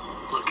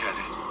 Look at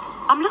it.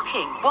 I'm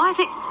looking. Why is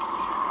it...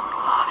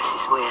 Oh, this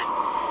is weird.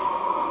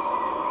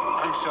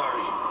 I'm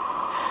sorry.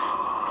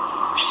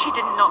 She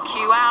didn't knock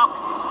you out,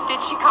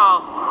 did she,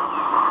 Carl?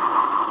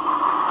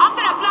 I'm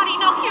gonna bloody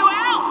knock you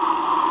out!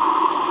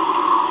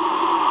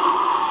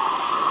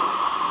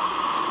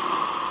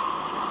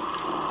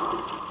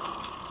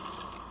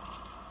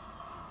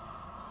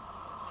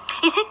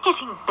 Is it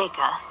getting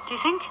bigger, do you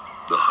think?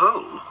 The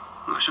hole?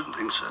 I shouldn't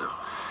think so.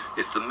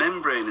 If the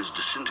membrane is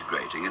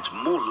disintegrating, it's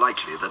more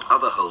likely that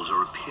other holes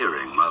are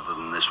appearing rather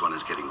than this one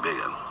is getting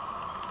bigger.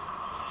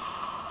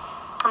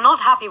 I'm not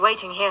happy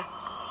waiting here.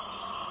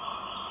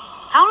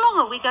 How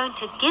long are we going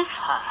to give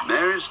her?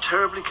 Mary's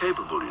terribly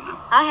capable, you know.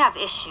 I have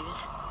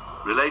issues.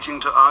 Relating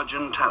to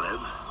Arjun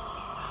Taleb?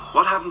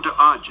 What happened to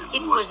Arjun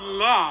It was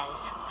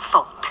Lairre's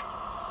fault.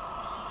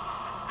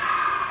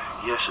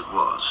 Yes, it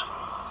was.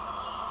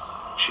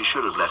 She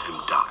should have let him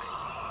die.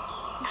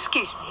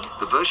 Excuse me?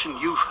 The version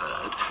you've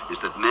heard is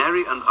that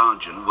Mary and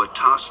Arjun were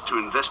tasked to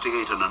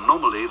investigate an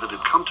anomaly that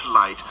had come to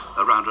light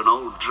around an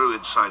old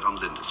druid site on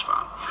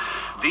Lindisfarne.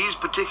 These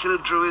particular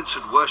druids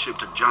had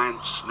worshipped a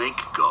giant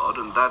snake god,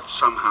 and that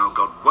somehow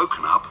got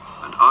woken up,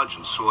 and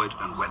Arjun saw it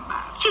and went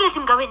mad. She let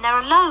him go in there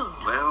alone.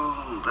 Well,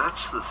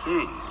 that's the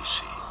thing, you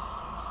see.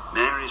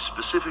 Mary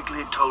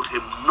specifically told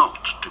him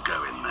not to go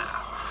in there.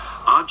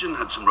 Arjun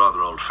had some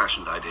rather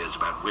old-fashioned ideas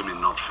about women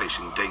not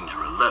facing danger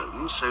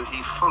alone, so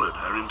he followed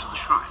her into the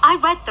shrine.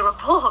 I read the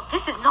report.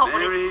 This is not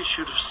what Mary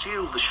should have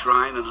sealed the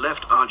shrine and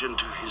left Arjun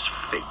to his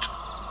fate.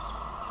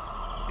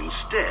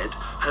 Instead,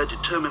 her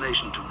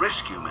determination to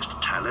rescue Mr.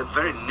 Taleb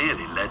very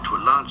nearly led to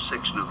a large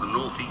section of the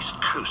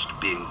northeast coast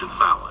being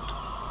devoured.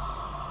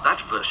 That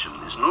version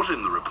is not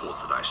in the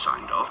report that I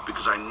signed off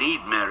because I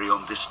need Mary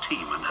on this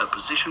team, and her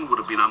position would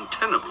have been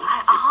untenable.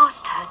 I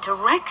asked her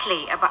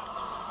directly about...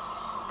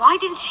 Why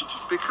didn't she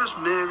just... Because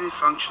Mary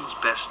functions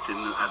best in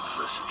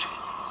adversity.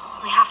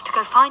 We have to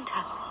go find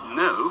her.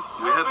 No,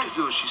 we have to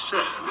do as she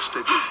said and stay...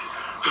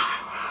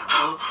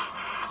 Help.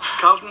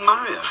 Carlton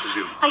Murray, I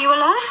presume. Are you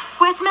alone?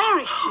 Where's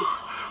Mary? Who?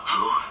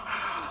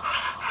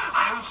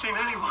 I haven't seen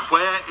anyone.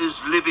 Where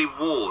is Libby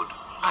Ward?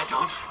 I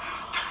don't.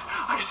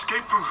 I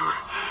escaped from her.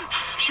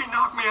 She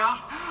knocked me out.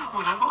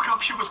 When I woke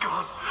up, she was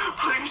gone.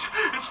 Please,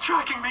 it's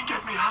tracking me.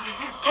 Get me out of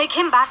here. Take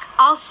him back.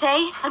 I'll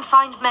stay and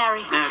find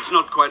Mary. It's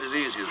not quite as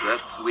easy as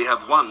that. We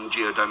have one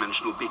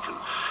geodimensional beacon.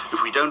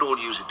 If we don't all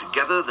use it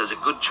together, there's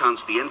a good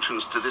chance the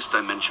entrance to this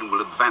dimension will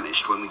have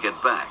vanished when we get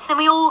back. Then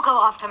we all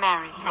go after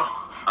Mary. No,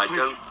 I please.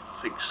 don't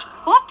think so.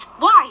 What?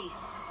 Why?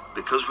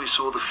 Because we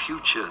saw the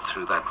future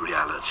through that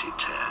reality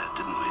tear,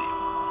 didn't we?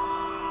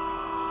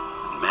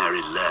 And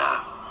Mary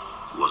Lairre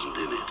wasn't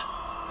in it.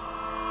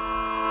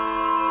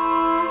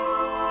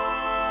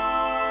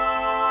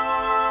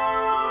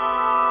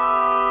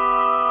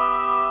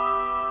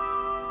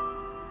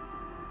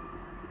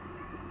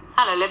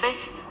 Hello, Libby.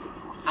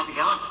 How's it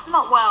going?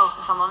 Not well,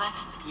 if I'm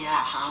honest. Yeah,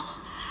 huh?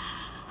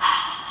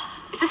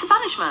 Is this a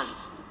banishment?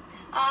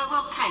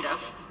 Well, kind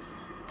of.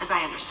 As I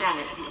understand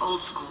it, the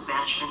old school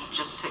banishments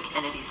just took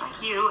entities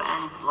like you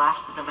and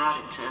blasted them out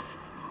into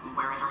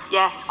wherever.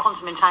 Yeah, it's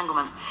quantum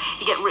entanglement.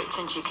 You get ripped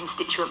into your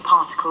constituent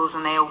particles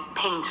and they all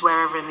ping to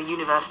wherever in the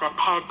universe their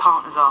paired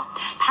partners are.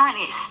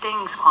 Apparently it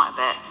stings quite a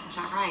bit. Is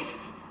that right?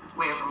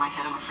 Way over my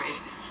head, I'm afraid.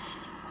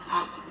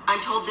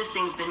 I'm told this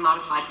thing's been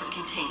modified for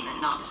containment,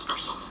 not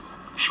dispersal.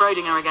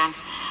 Schrödinger again.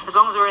 As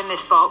long as we're in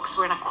this box,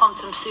 we're in a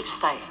quantum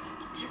superstate.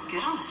 You're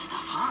good on this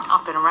stuff, huh?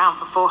 I've been around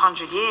for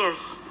 400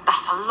 years.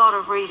 That's a lot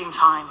of reading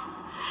time.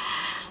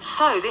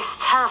 So, this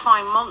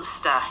terrifying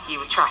monster you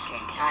were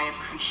tracking. I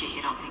appreciate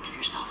you don't think of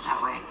yourself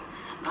that way.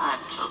 But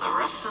to the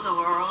rest of the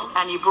world...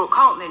 And you brought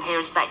Carlton in here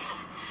as bait.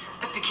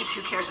 Because who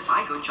cares if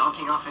I go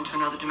jaunting off into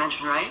another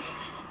dimension, right?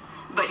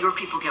 But your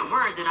people get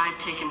word that I've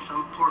taken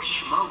some poor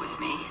schmo with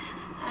me,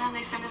 and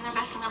they send in their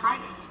best and their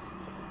brightest.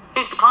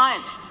 Who's the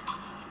client?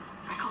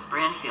 I call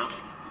Branfield.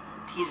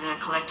 He's a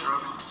collector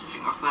over in the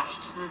Pacific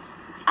Northwest.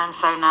 And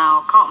so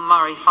now Carlton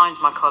Murray finds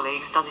my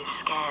colleagues, does his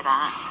scared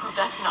act.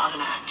 That's not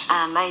an act.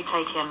 And they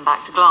take him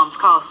back to Glamis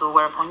Castle,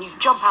 whereupon you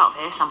jump out of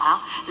here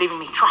somehow, leaving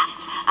me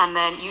trapped, and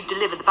then you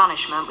deliver the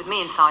banishment with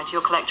me inside to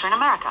your collector in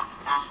America.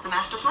 That's the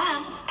master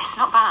plan. It's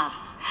not bad.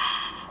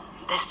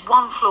 There's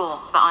one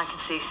flaw that I can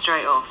see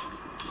straight off.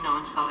 No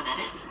one's above an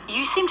edit.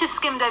 You seem to have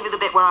skimmed over the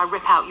bit where I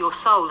rip out your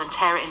soul and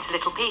tear it into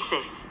little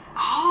pieces.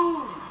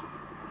 Oh,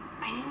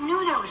 I knew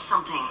there was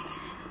something.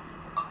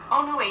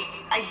 Oh, no, wait,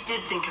 I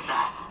did think of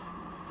that.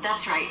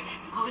 That's right.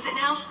 What was it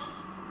now?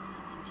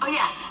 Oh,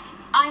 yeah.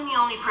 I'm the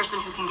only person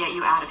who can get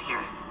you out of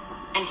here.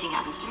 Anything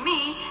happens to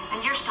me,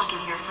 and you're stuck in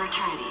here for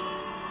eternity.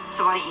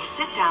 So why don't you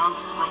sit down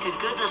like a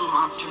good little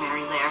monster,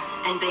 Mary Lairre,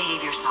 and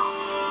behave yourself?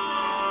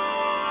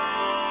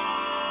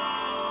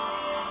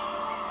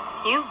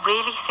 You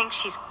really think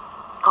she's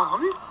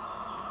gone?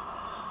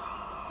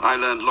 I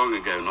learned long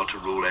ago not to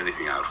rule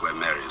anything out where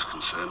Mary is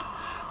concerned.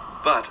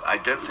 But I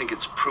don't think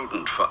it's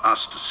prudent for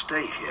us to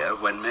stay here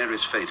when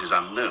Mary's fate is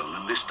unknown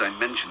and this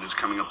dimension is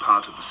coming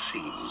apart at the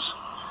seams.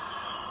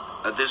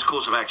 This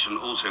course of action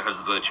also has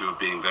the virtue of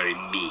being very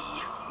me,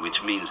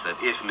 which means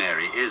that if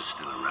Mary is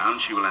still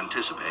around, she will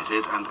anticipate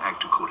it and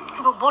act accordingly.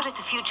 But what if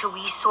the future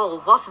we saw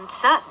wasn't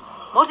certain?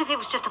 What if it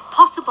was just a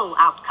possible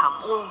outcome,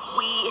 or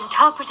we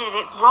interpreted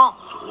it wrong?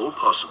 It's all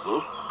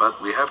possible, but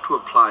we have to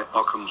apply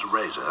Occam's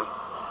razor.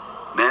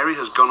 Mary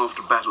has gone off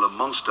to battle a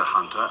monster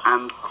hunter,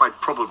 and quite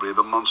probably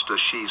the monster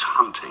she's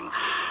hunting.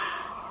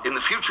 In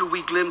the future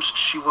we glimpsed,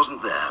 she wasn't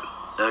there.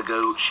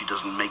 Ergo, she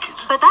doesn't make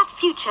it. But that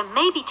future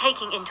may be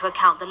taking into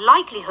account the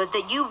likelihood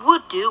that you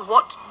would do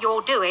what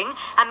you're doing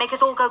and make us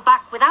all go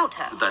back without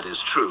her. That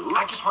is true.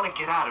 I just want to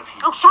get out of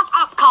here. Oh, shut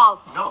up, Carl!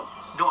 No,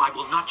 I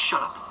will not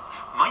shut up.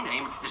 My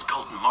name is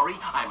Carlton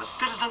Murray. I am a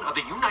citizen of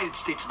the United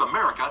States of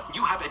America.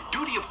 You have a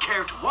duty of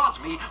care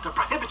towards me that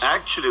prohibits...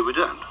 Actually, we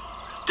don't.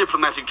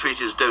 Diplomatic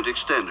treaties don't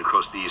extend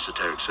across the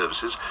esoteric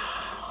services.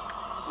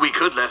 We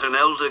could let an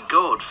elder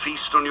god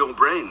feast on your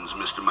brains,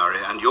 Mr. Murray,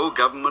 and your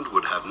government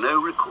would have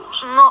no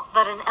recourse. Not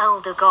that an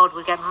elder god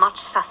would get much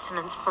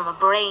sustenance from a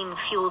brain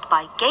fueled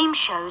by game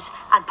shows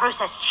and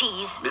processed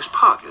cheese. Miss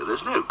Parker,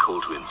 there's no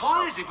call to insult.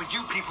 What is it with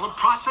you people and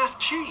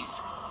processed cheese?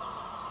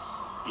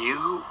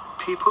 You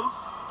people?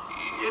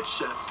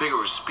 It's a figure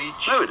of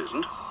speech. No, it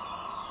isn't.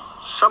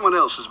 Someone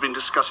else has been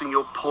discussing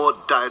your poor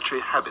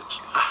dietary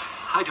habits.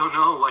 I don't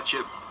know what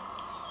you...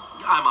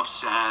 I'm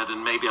upset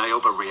and maybe I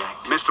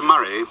overreact. Mr.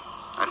 Murray,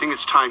 I think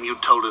it's time you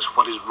told us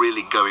what is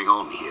really going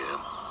on here.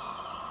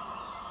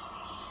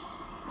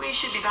 We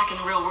should be back in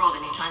the real world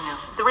any time now.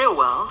 The real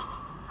world?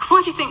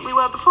 Where do you think we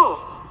were before?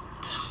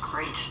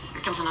 Great.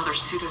 Here comes another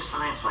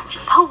pseudoscience lecture.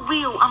 The whole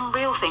real,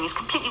 unreal thing is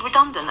completely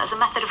redundant as a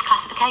method of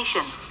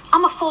classification.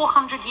 I'm a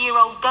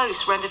 400-year-old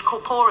ghost rendered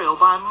corporeal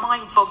by a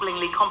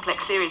mind-bogglingly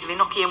complex series of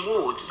Enochian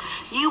wards.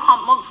 You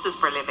hunt monsters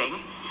for a living,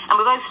 and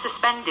we're both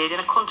suspended in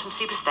a quantum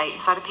superstate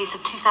inside a piece of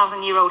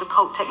 2,000-year-old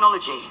occult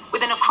technology,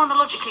 within a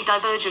chronologically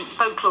divergent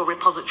folklore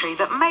repository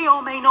that may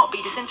or may not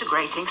be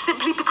disintegrating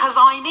simply because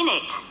I'm in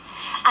it.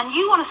 And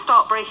you want to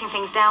start breaking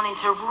things down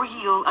into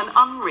real and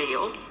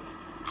unreal?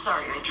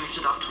 Sorry, I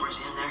drifted off towards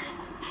the end there.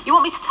 You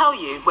want me to tell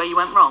you where you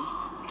went wrong?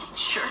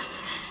 Sure.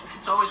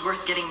 It's always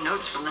worth getting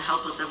notes from the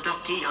helpless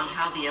abductee on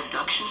how the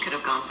abduction could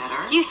have gone better.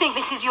 You think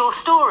this is your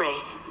story?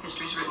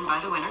 History's written by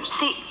the winners.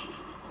 See,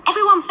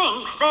 everyone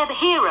thinks they're the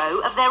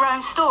hero of their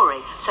own story.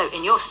 So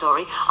in your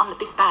story, I'm the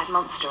big bad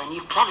monster and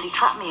you've cleverly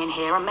trapped me in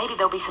here, and maybe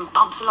there'll be some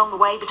bumps along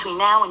the way between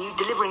now and you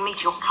delivering me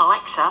to your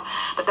collector,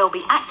 but there'll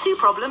be Act 2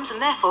 problems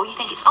and therefore you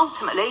think it's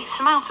ultimately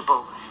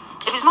surmountable.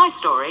 If it's my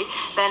story,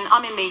 then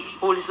I'm in the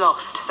all is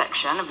lost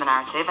section of the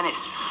narrative and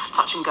it's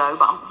touch and go,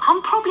 but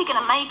I'm probably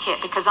going to make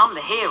it because I'm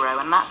the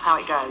hero and that's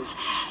how it goes.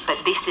 But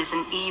this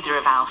isn't either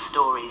of our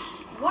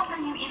stories. What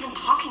are you even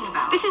talking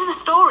about? This is the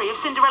story of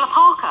Cinderella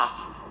Parker.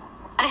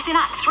 And it's in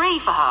Act 3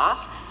 for her,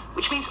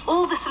 which means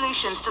all the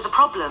solutions to the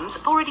problems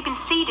have already been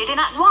seeded in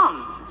Act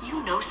 1.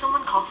 You know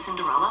someone called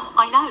Cinderella?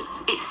 I know.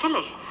 It's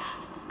silly.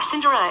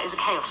 Cinderella is a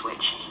chaos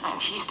witch.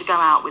 She used to go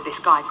out with this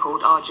guy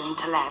called Arjun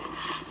Taleb.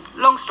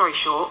 Long story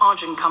short,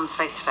 Arjun comes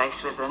face to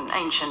face with an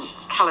ancient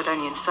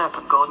Caledonian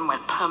serpent god and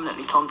went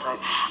permanently tonto.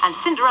 And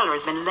Cinderella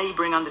has been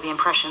labouring under the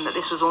impression that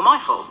this was all my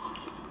fault.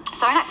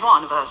 So in Act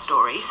 1 of her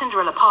story,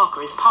 Cinderella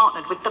Parker is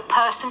partnered with the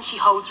person she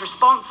holds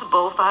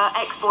responsible for her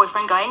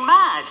ex-boyfriend going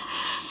mad.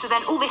 So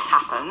then all this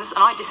happens,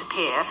 and I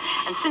disappear,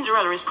 and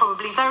Cinderella is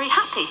probably very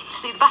happy to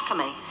see the back of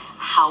me.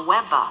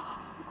 However,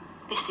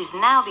 this is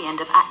now the end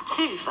of Act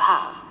 2 for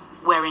her,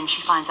 wherein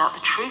she finds out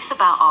the truth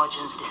about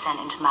Arjun's descent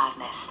into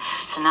madness.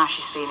 So now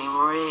she's feeling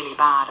really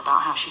bad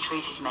about how she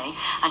treated me,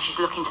 and she's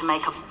looking to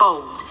make a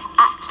bold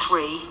Act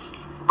 3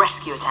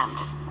 rescue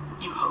attempt.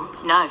 You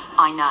hope? No,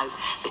 I know,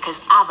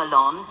 because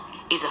Avalon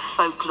is a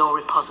folklore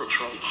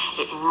repository.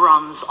 It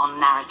runs on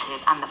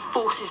narrative, and the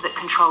forces that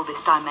control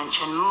this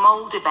dimension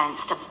mould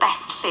events to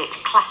best fit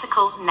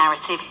classical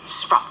narrative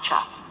structure.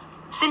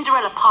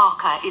 Cinderella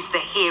Parker is the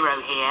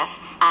hero here,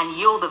 and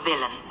you're the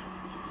villain.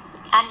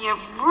 And you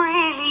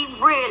really,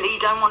 really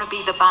don't want to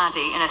be the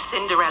baddie in a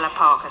Cinderella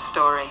Parker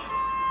story.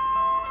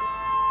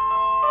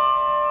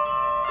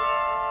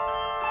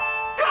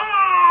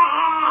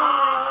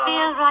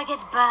 Feels like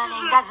it's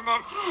burning, doesn't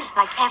it?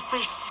 Like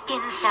every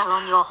skin cell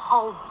on your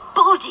whole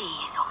body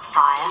is on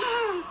fire.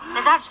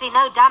 There's actually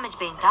no damage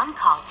being done,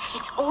 Carl.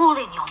 It's all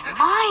in your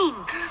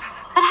mind.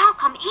 But how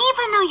come,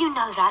 even though you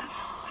know that,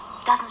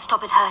 doesn't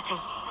stop it hurting?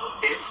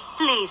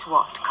 Please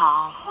what,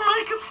 Carl?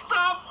 Make it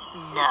stop!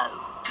 No.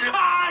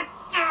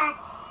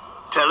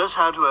 Tell us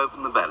how to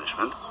open the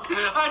banishment.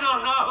 I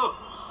don't know.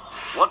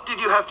 What did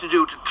you have to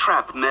do to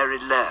trap Mary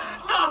Lairre?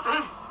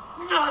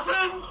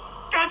 Nothing.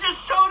 I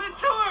just showed it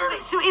to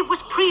her. So it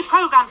was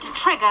pre-programmed to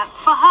trigger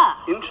for her?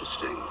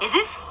 Interesting. Is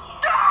it?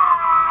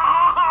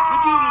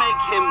 Could you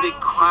make him be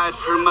quiet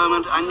for a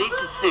moment? I need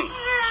to think.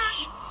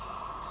 Shh.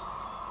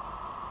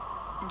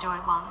 Enjoy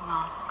it while it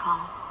lasts,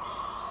 Carl.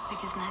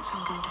 Because next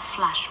I'm going to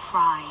flash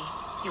fry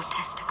your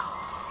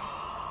testicles.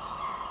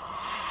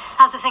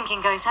 How's the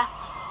thinking going, sir?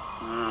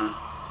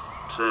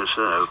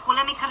 So. Well,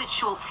 let me cut it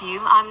short for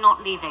you. I'm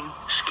not leaving.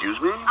 Excuse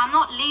me? I'm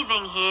not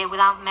leaving here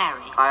without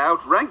Mary. I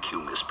outrank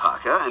you, Miss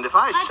Parker, and if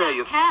I say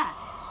you... I don't care.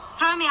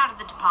 Throw me out of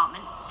the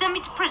department. Send me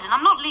to prison.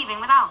 I'm not leaving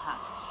without her.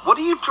 What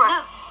are you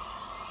trying...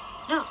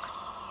 No. Look.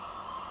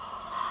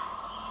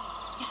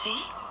 You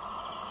see?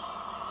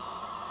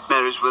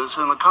 Mary's with us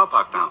in the car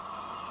park now.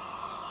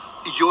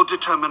 Your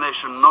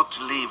determination not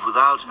to leave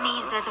without her...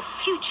 means there's a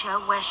future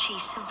where she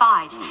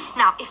survives.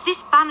 Now, if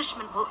this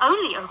banishment will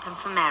only open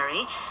for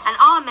Mary, and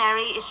our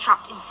Mary is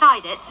trapped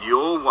inside it...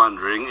 You're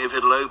wondering if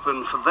it'll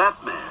open for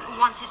that Mary.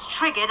 Once it's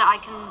triggered, I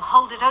can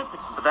hold it open.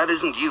 But that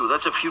isn't you.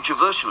 That's a future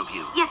version of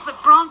you. Yes, but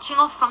branching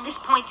off from this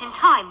point in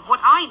time,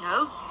 what I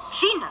know,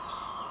 she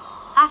knows.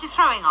 How's your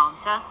throwing arm,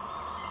 sir?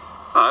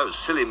 I was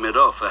silly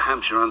mid-off for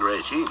Hampshire under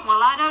 18.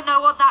 Well, I don't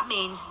know what that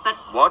means, but...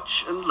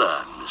 Watch and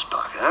learn, Miss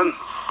Parker.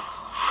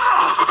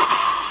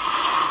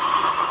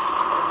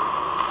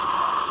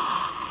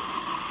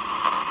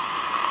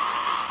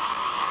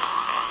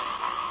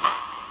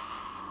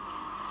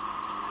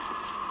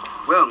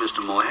 Well,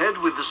 Mr. Moorhead,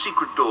 with the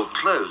secret door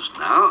closed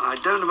now, I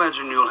don't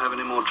imagine you'll have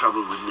any more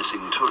trouble with missing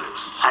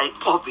tourists. I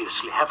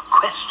obviously have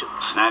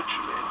questions.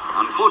 Naturally.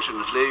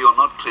 Unfortunately, you're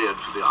not cleared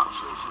for the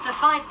answers.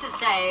 Suffice to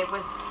say, it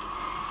was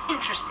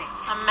interesting.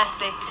 And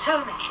messy. So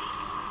messy.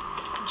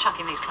 I'm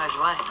chucking these clothes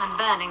away. I'm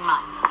burning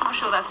mine. I'm not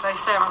sure that's very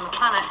fair on the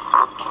planet.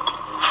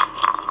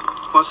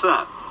 What's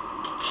that?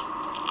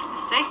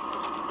 Let's see.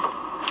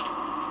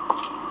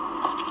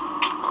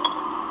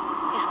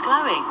 It's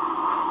glowing.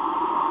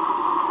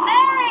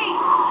 Mary!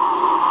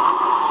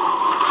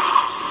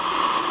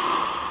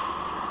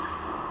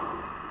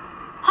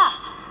 Huh.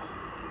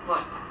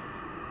 What?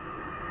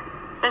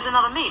 There's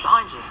another me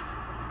behind you.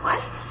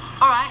 What?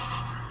 All right.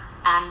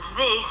 And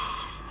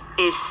this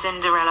is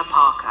Cinderella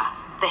Parker,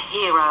 the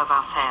hero of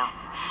our tale.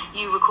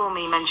 You recall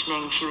me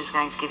mentioning she was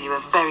going to give you a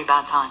very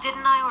bad time.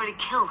 Didn't I already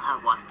kill her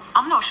once?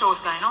 I'm not sure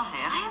what's going on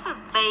here. I have a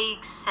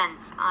vague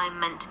sense I'm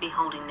meant to be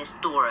holding this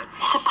door open.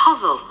 It's a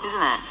puzzle,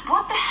 isn't it?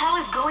 What the hell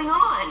is going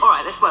on? All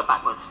right, let's work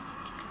backwards.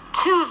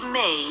 2 of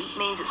me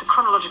means it's a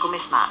chronological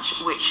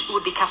mismatch, which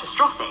would be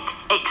catastrophic,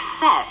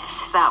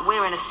 except that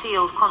we're in a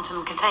sealed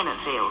quantum containment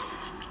field.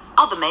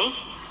 Other me,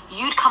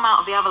 you'd come out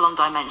of the Avalon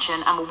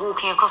dimension and were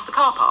walking across the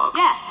car park.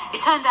 Yeah, it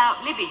turned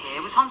out Libby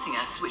here was hunting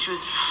us, which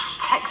was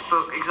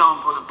textbook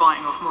example of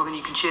biting off more than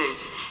you can chew.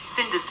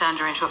 Cinder's turned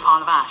her into a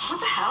pile of ash.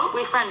 What the hell?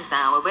 We're friends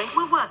now, are we?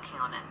 We're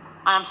working on it.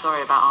 I am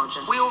sorry about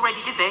Arjun. We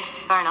already did this.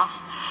 Fair enough.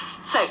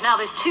 So, now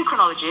there's 2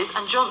 chronologies,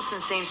 and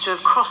Johnson seems to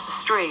have crossed the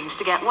streams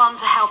to get one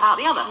to help out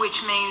the other.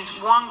 Which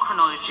means one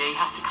chronology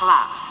has to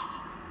collapse.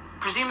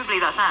 Presumably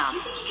that's ours. Do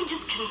you think you can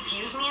just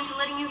confuse me into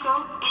letting you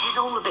go? It is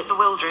all a bit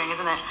bewildering,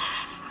 isn't it?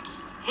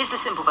 Here's the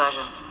simple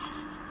version.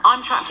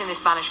 I'm trapped in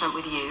this banishment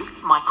with you.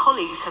 My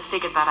colleagues have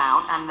figured that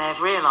out, and they've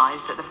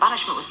realised that the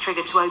banishment was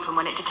triggered to open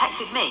when it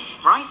detected me,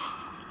 right?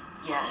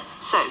 Yes.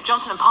 So,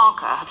 Johnson and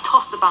Parker have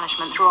tossed the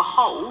banishment through a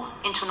hole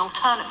into an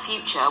alternate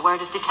future where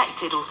it has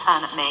detected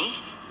alternate me.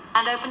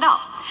 and opened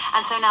up.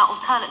 And so now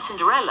alternate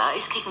Cinderella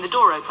is keeping the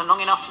door open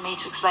long enough for me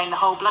to explain the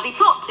whole bloody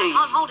plot to you.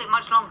 Can't hold it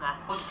much longer.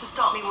 What's to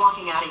stop me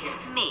walking out of here?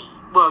 Me.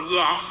 Well,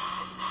 yes,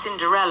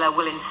 Cinderella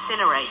will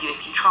incinerate you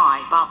if you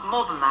try, but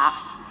more than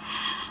that,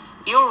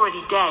 you're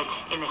already dead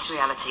in this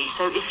reality,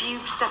 so if you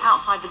step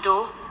outside the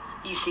door,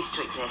 you cease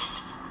to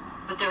exist.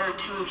 But there are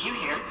two of you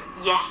here.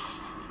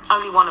 Yes,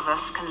 only one of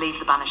us can leave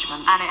the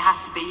banishment. And it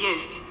has to be you.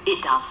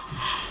 It does.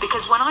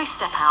 Because when I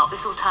step out,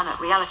 this alternate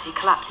reality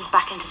collapses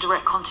back into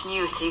direct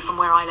continuity from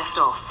where I left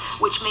off,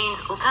 which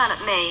means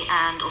alternate me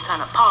and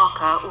alternate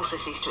Parker also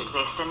cease to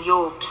exist, and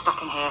you're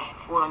stuck in here,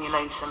 all on your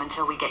lonesome,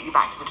 until we get you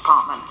back to the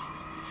department.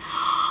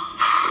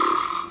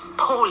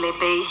 Poor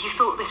Libby, you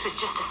thought this was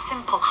just a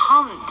simple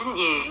hunt, didn't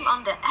you? You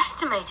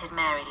underestimated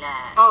Mary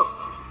Lairre. Oh,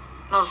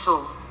 not at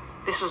all.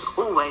 This was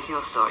always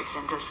your story,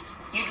 Cinders.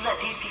 You'd let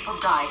these people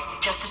die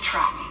just to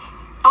trap me.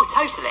 Oh,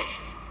 totally.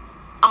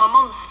 I'm a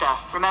monster,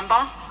 remember?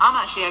 I'm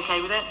actually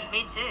okay with it.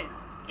 Me too.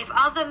 If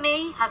other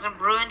me hasn't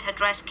ruined her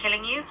dress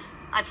killing you,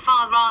 I'd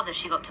far rather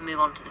she got to move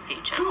on to the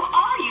future. Who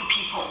are you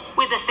people?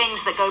 We're the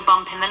things that go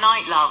bump in the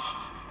night, love.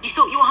 You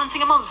thought you were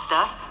hunting a monster?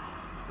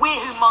 We're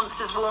who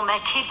monsters warn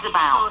their kids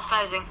about. Door's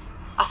closing.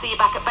 I'll see you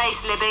back at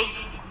base, Libby.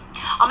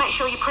 I'll make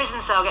sure your prison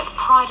cell gets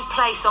pride of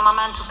place on my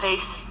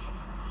mantelpiece.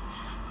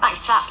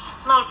 Thanks, chaps.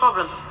 Not a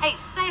problem. Hey,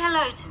 say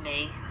hello to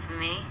me, for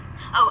me.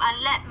 Oh,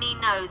 and let me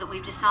know that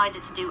we've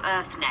decided to do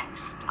Earth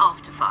next,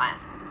 after fire.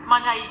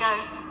 Mind how you go.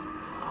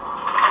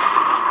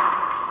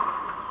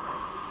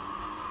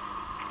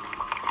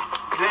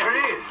 There it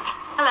is.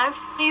 Hello,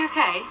 are you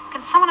okay?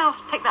 Can someone else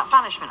pick that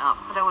banishment up?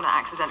 I don't want to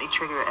accidentally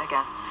trigger it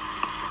again.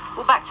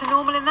 All back to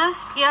normal in there?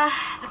 Yeah,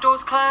 the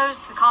door's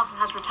closed, the castle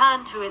has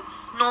returned to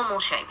its normal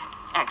shape.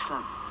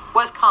 Excellent.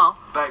 Where's Carl?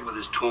 Back with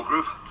his tour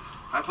group.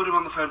 I put him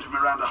on the phone to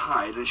Miranda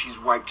Hyde, and she's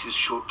wiped his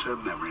short-term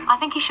memory. I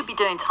think he should be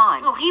doing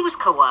time. Oh, he was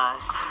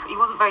coerced. He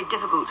wasn't very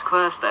difficult to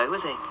coerce, though,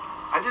 was he?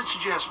 I did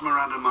suggest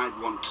Miranda might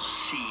want to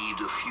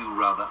seed a few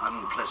rather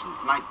unpleasant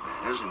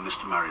nightmares in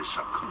Mr. Murray's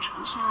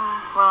subconscious.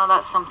 Well,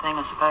 that's something,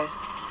 I suppose.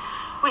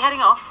 We heading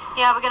off?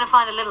 Yeah, we're going to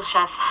find a little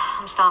chef.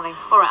 I'm starving.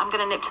 All right, I'm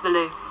going to nip to the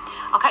loo.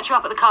 I'll catch you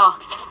up at the car.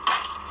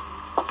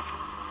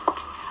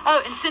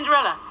 Oh, and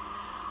Cinderella.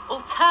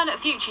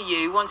 Alternate future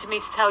you wanted me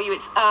to tell you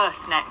it's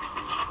Earth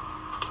next.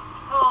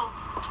 Oh,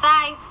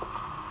 thanks.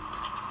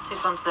 She's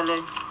gone to the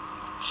loo.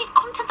 She's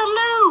gone to the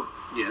loo.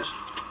 Yes?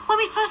 When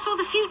we first saw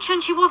the future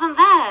and she wasn't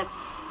there,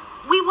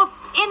 we were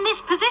in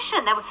this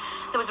position. There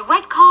was a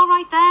red car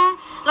right there,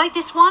 like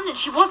this one, and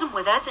she wasn't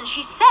with us, and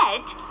she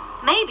said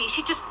maybe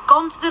she'd just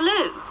gone to the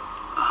loo.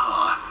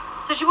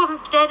 So she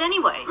wasn't dead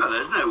anyway. Well,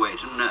 there's no way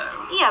to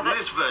know. Yeah, but... In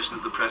this version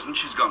of the present,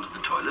 she's gone to the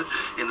toilet.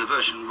 In the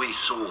version we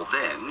saw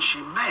then, she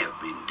may have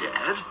been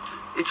dead.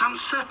 It's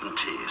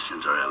uncertainty,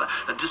 Cinderella.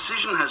 A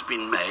decision has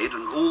been made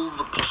and all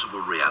the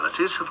possible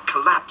realities have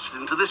collapsed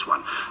into this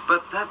one.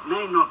 But that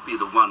may not be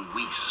the one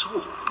we saw.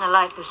 I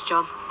like this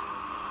job.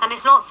 And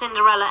it's not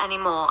Cinderella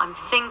anymore. I'm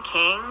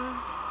thinking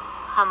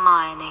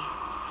Hermione.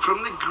 From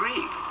the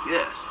Greek.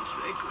 Yes, that's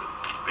very good.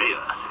 Very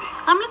earthy.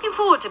 I'm looking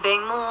forward to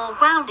being more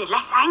grounded,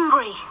 less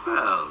angry.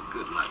 Well,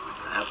 good luck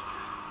with that.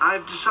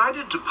 I've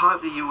decided to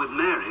partner you with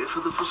Mary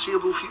for the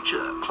foreseeable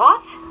future.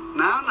 What?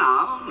 Now,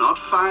 not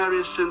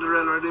fiery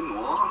Cinderella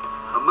anymore.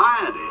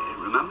 Hermione,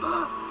 remember?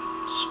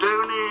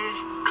 Stony,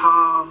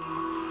 calm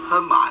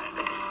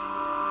Hermione.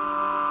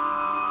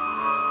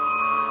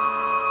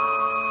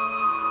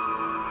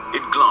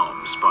 In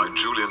Glamis by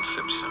Julian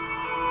Simpson.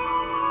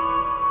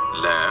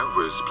 Lairre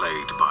was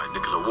played by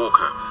Nicola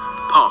Walker,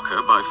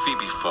 Parker by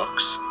Phoebe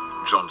Fox,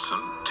 Johnson,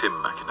 Tim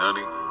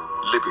McInnerny,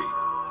 Libby,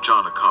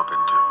 Jana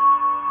Carpenter,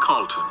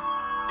 Carlton,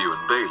 Ewan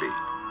Bailey,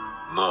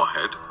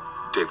 Moorhead,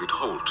 David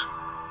Holt,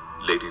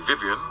 Lady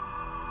Vivian,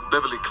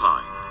 Beverly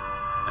Klein,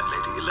 and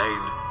Lady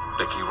Elaine,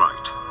 Becky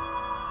Wright.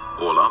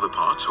 All other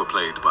parts were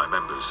played by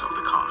members of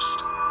the cast.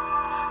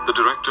 The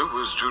director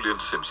was Julian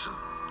Simpson,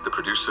 the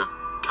producer,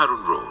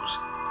 Karen Rose.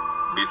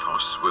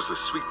 Mythos was a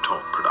Sweet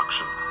Talk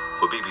production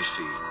for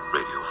BBC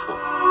Radio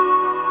 4.